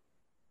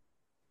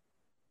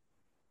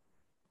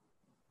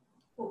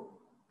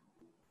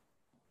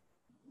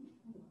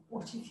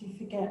 What if you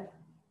forget?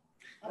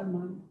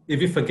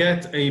 If you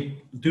forget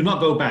do not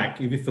go back.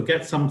 If you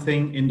forget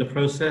something in the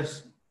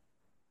process,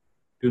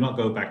 do not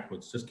go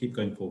backwards. Just keep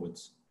going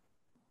forwards.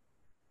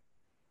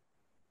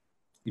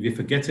 If you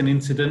forget an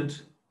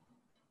incident,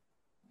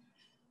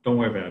 don't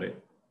worry about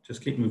it.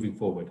 Just keep moving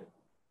forward.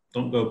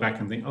 Don't go back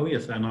and think, oh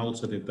yes, and I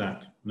also did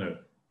that. No,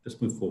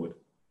 just move forward.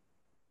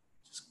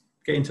 Just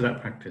get into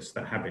that practice,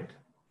 that habit.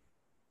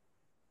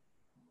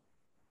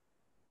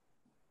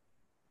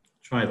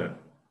 Try that.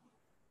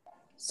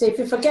 So if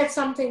you forget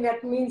something,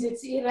 that means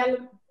it's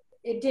irrelevant.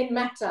 It didn't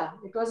matter.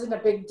 It wasn't a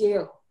big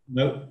deal.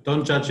 No,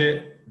 don't judge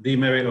it,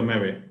 demerit or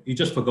merit. You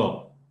just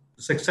forgot.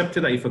 Just accept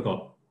it that you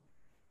forgot.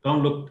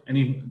 Don't look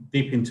any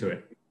deep into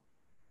it.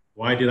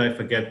 Why did I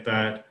forget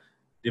that?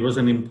 It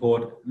wasn't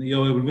important.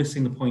 We're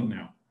missing the point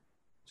now.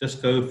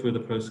 Just go through the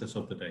process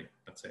of the day.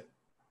 That's it.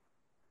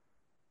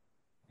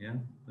 Yeah,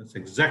 that's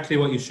exactly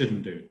what you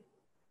shouldn't do.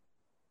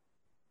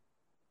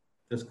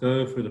 Just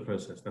go through the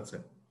process. That's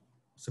it.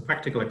 It's a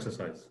practical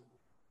exercise.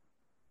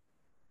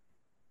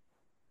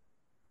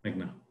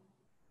 Meghna.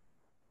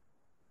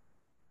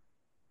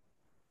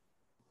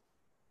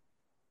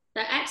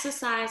 The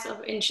exercise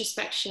of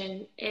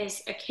introspection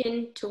is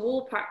akin to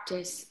wall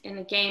practice in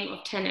a game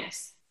of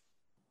tennis.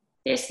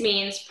 This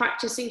means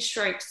practicing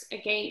strokes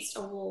against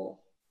a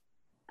wall.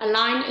 A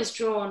line is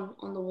drawn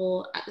on the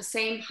wall at the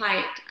same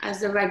height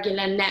as the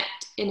regular net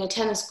in a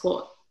tennis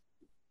court.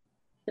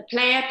 The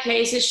player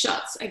places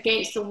shots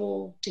against the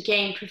wall to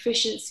gain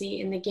proficiency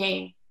in the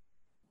game,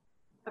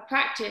 a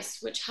practice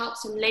which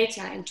helps him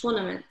later in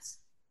tournaments.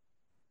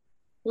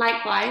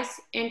 Likewise,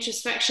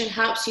 introspection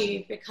helps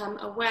you become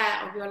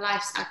aware of your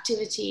life's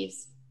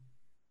activities,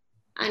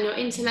 and your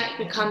intellect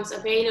becomes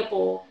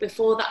available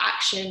before the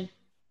action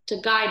to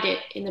guide it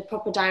in the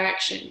proper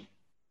direction.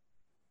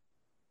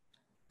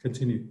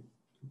 Continue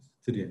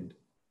to the end.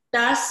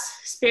 Thus,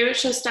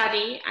 spiritual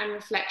study and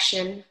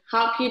reflection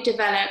help you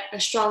develop a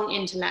strong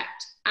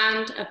intellect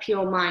and a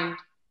pure mind,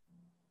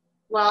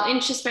 while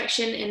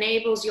introspection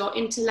enables your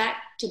intellect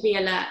to be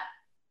alert.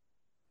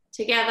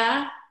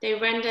 Together, they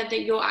render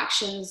your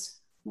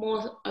actions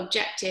more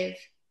objective,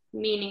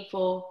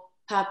 meaningful,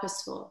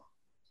 purposeful.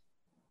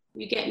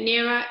 You get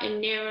nearer and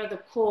nearer the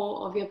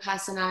core of your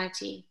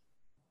personality.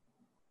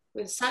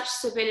 With such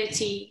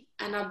stability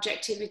and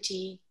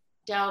objectivity,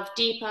 delve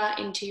deeper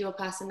into your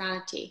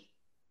personality.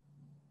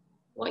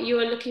 What you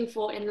are looking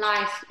for in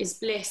life is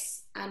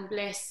bliss and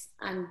bliss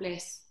and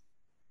bliss.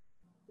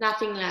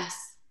 Nothing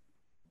less.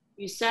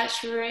 You search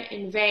for it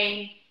in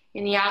vain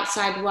in the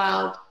outside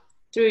world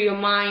through your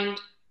mind,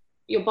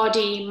 your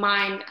body,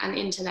 mind, and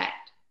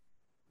intellect.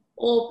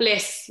 All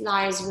bliss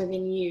lies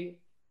within you.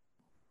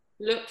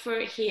 Look for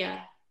it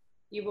here.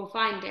 You will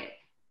find it.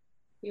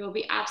 You will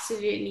be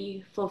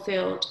absolutely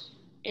fulfilled,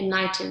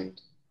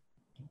 enlightened.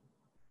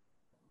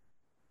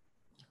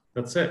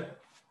 That's it.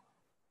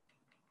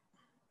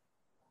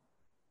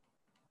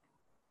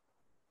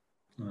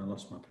 I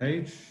lost my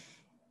page.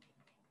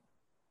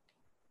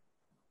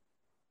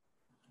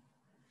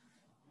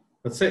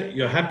 That's it.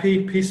 You're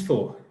happy,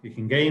 peaceful. You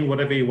can gain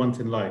whatever you want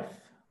in life.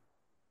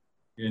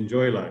 You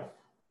enjoy life.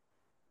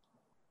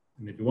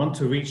 And if you want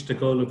to reach the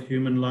goal of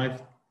human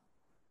life,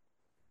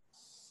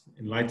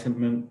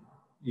 enlightenment,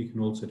 you can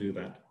also do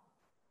that.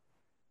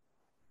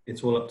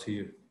 It's all up to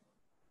you.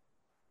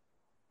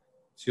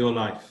 It's your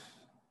life.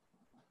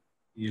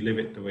 You live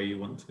it the way you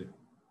want to.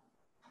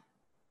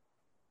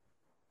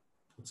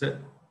 That's it.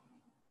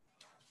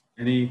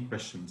 Any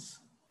questions?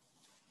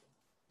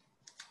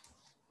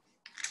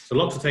 It's a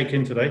lot to take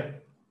in today.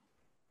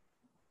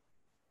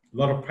 A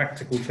lot of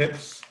practical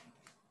tips.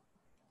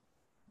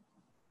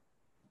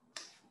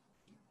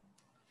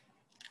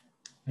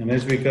 And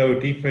as we go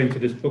deeper into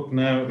this book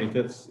now, it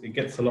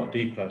gets a lot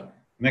deeper.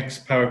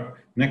 Next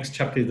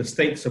chapter is the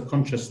states of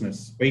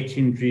consciousness.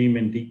 Waking, dream,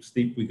 and deep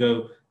sleep. We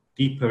go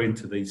deeper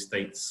into these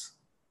states.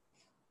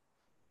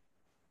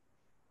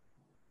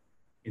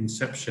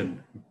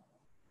 Inception.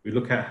 We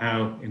look at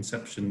how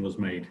Inception was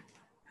made.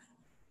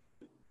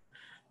 If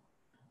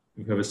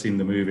you've ever seen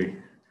the movie.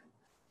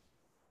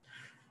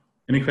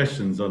 Any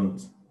questions on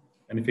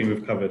anything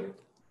we've covered?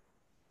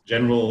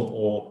 General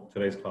or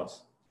today's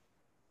class?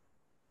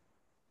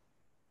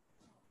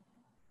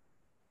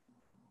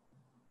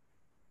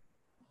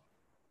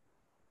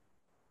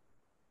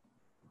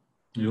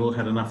 You all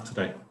had enough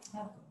today.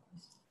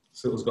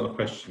 Sil's got a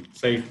question.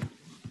 Say.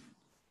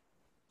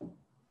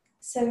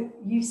 So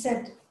you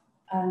said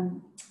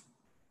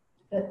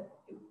that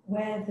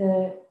where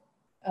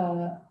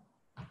the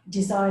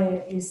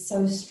desire is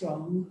so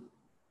strong,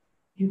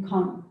 you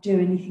can't do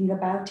anything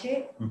about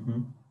it.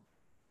 Mm-hmm.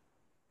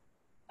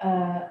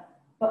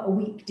 But a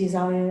weak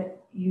desire,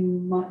 you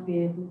might be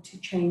able to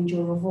change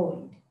or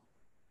avoid.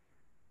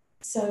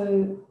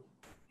 So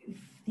if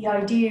the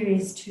idea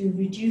is to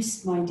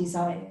reduce my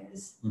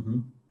desires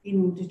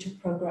in order to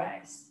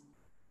progress,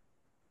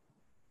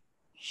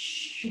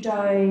 should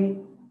I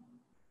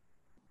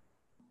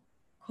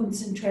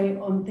concentrate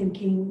on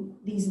thinking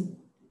these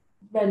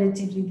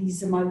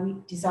are my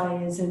weak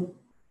desires, and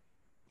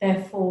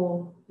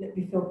therefore let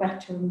me feel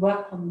better and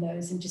work on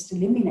those and just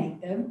eliminate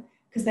them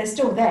because they're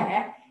still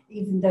there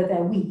even though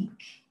they're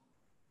weak?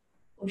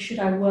 Or should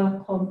I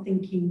work on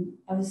thinking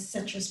I was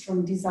such a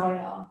strong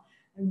desire,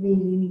 I really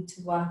need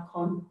to work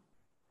on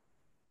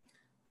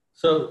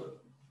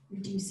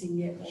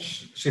reducing it?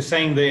 She's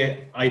saying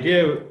the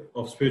idea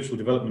of spiritual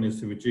development is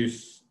to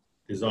reduce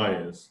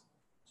desires.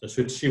 So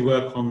should she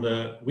work on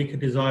the weaker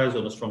desires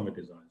or the stronger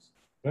desires?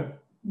 Right?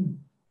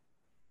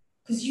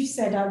 Because you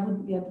said I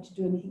wouldn't be able to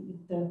do anything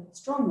with the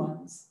strong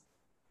ones.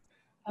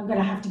 I'm going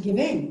to have to give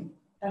in.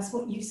 That's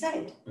what you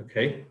said.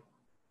 Okay.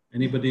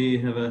 Anybody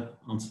have an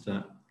answer to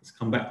that? Let's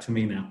come back to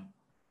me now.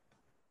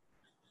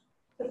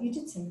 But you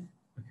did say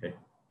that. Okay.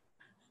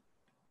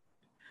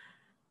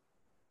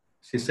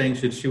 She's saying,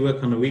 should she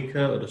work on the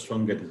weaker or the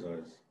stronger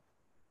desires?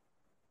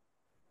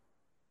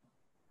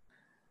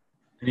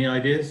 Any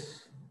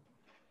ideas?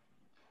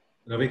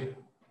 Ravi?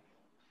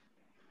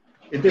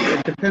 It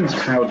depends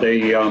how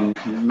they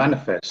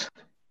manifest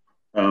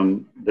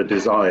the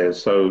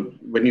desires. So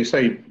when you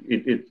say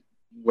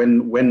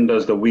when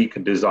does the weaker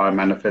desire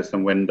manifest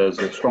and when does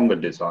the stronger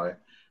desire?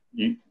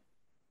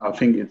 I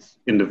think it's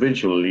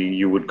individually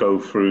you would go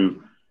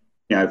through,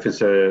 if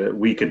it's a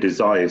weaker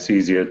desire, it's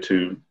easier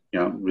to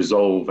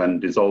resolve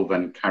and dissolve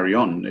and carry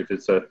on. If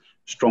it's a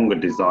stronger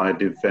desire,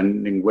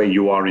 depending where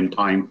you are in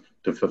time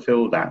to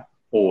fulfill that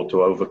or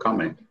to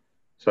overcome it.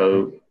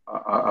 So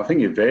I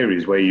think it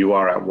varies where you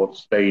are at what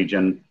stage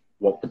and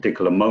what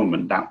particular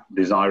moment that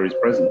desire is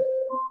present.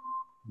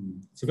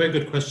 It's a very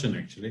good question,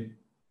 actually.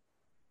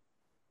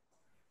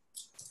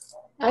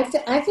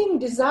 I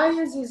think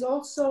desires is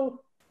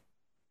also,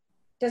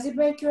 does it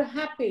make you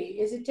happy?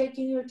 Is it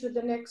taking you to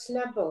the next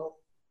level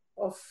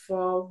of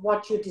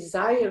what you're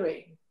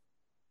desiring?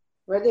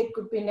 Whether it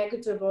could be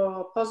negative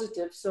or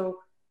positive. So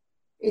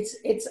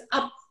it's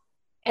up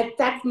at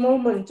that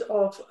moment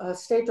of a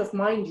state of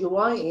mind you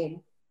are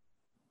in,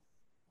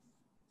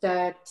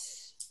 that,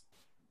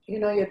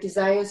 your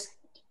desires,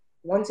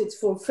 once it's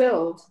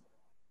fulfilled,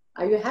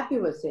 are you happy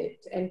with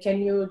it? And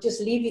can you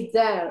just leave it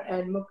there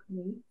and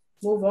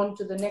move on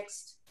to the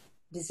next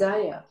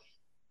desire?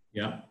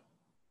 Yeah.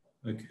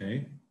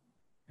 Okay.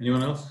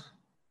 Anyone else?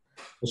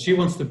 Well, she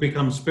wants to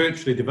become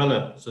spiritually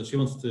developed, so she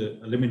wants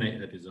to eliminate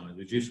her desires,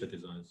 reduce her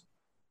desires.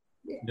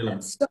 Yeah.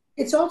 So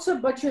it's also,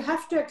 but you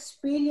have to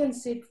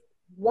experience it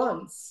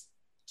once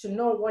to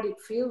know what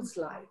it feels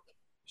like.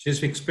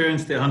 She's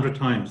experienced it 100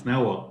 times.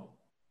 Now what?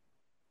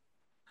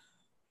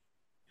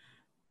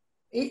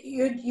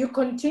 You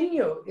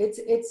continue.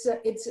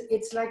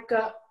 It's like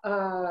a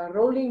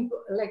rolling,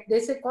 like they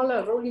say, call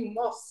a rolling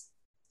moss.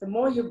 The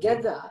more you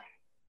gather,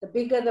 the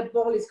bigger the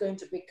ball is going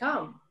to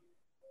become.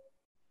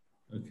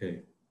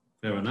 Okay,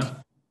 fair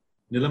enough.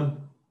 Nilam?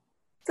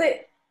 So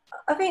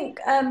I think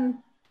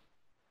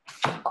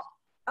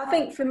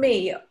for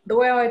me, the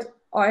way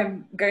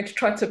I'm going to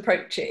try to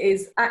approach it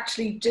is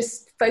actually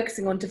just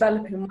focusing on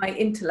developing my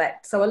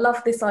intellect. So I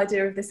love this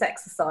idea of this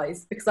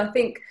exercise because I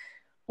think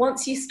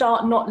once you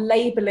start not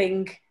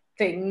labeling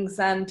things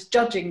and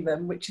judging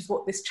them, which is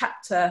what this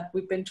chapter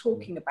we've been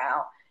talking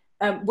about.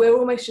 We're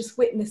almost just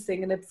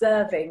witnessing and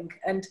observing,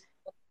 and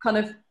kind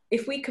of,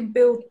 if we can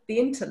build the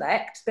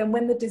intellect, then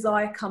when the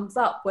desire comes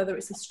up, whether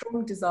it's a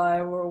strong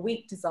desire or a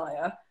weak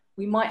desire,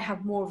 we might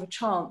have more of a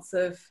chance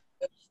of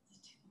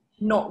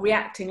not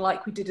reacting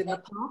like we did in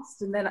the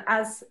past. And then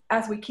as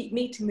we keep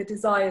meeting the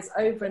desires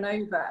over and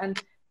over, and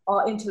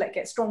our intellect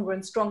gets stronger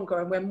and stronger,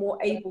 and we're more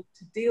able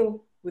to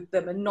deal with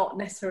them and not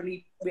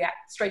necessarily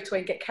react straight away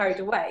and get carried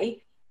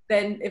away,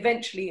 then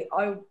eventually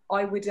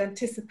I would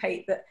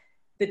anticipate that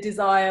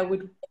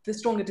the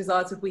stronger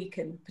desires would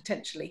weaken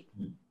potentially.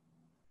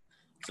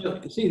 So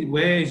see,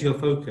 where is your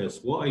focus?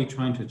 What are you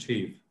trying to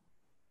achieve?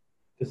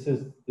 This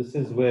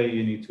is where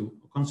you need to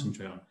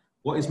concentrate on.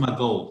 What is my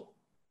goal?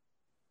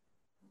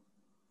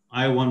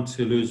 I want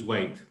to lose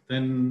weight.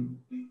 Then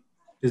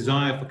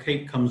desire for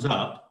cake comes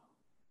up,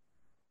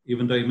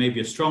 even though it may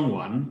be a strong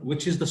one.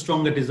 Which is the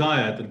stronger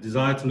desire? The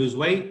desire to lose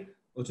weight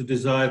or to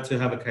desire to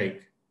have a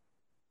cake?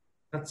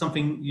 That's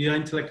something your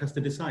intellect has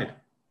to decide.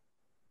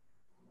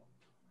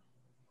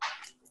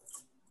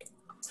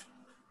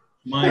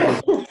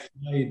 My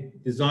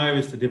desire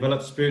is to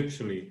develop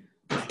spiritually.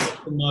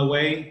 In my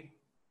way,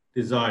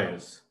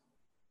 desires.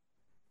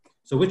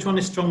 So which one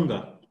is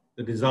stronger?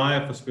 The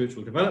desire for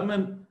spiritual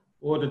development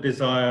or the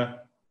desire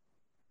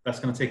that's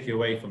going to take you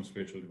away from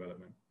spiritual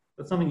development?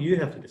 That's something you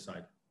have to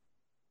decide.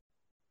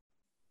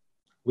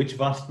 Which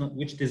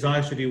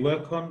desire should you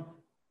work on?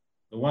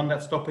 The one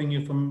that's stopping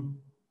you from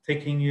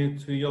taking you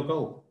to your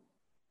goal.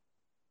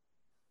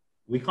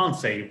 We can't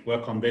say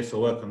work on this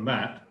or work on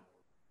that.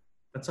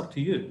 That's up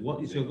to you.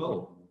 What is your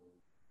goal?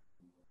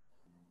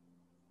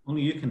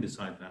 Only you can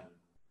decide that.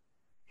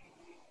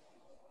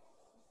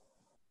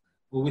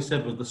 What we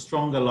said was the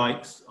stronger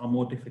likes are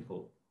more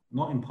difficult,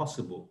 not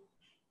impossible.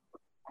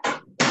 Is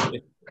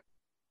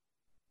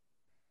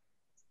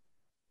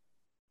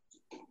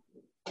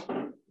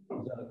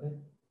that okay?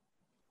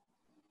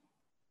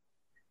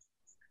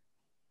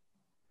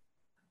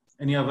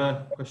 Any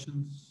other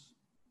questions?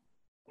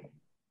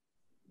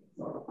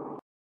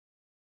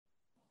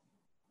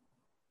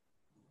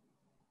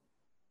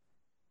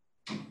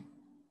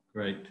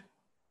 Great.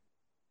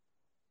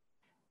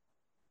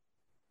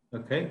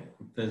 Okay,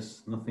 if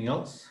there's nothing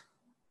else,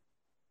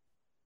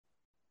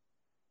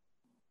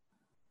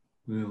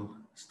 we'll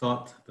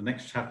start the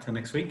next chapter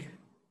next week.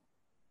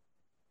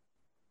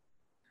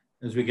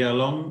 As we go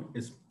along,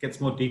 it gets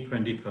more deeper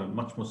and deeper,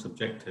 much more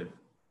subjective.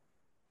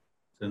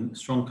 So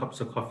strong cups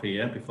of coffee,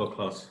 yeah, before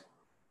class.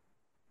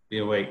 Be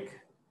awake.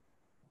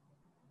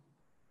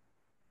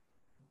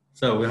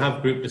 So we'll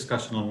have group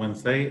discussion on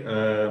Wednesday.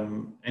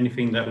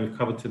 Anything that we've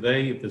covered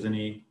today, if there's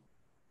any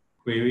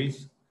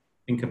queries,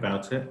 think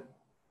about it.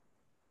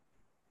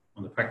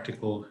 On the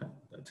practical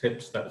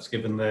tips that's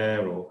given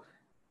there, or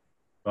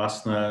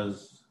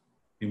vasanas,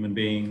 human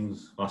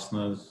beings,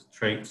 vasanas,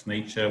 traits,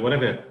 nature,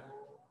 whatever,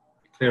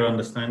 clear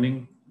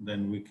understanding,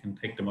 then we can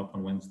take them up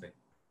on Wednesday.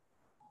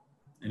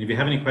 And if you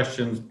have any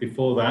questions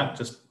before that,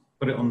 just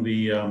put it on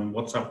the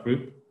WhatsApp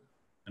group,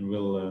 and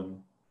we'll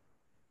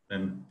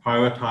then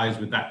prioritize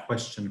with that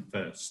question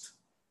first.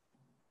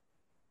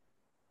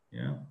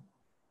 Yeah.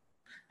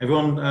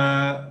 Everyone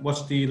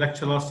watched the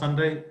lecture last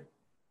Sunday?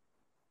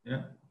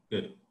 Yeah,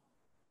 good.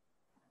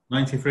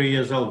 93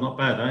 years old, not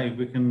bad, eh? If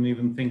we can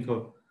even think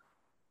of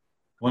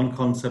one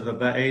concept at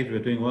that age, we're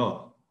doing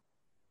well.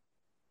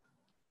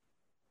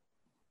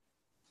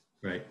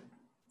 Great.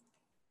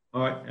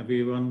 All right,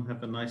 everyone,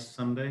 have a nice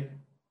Sunday.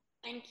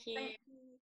 Thank you.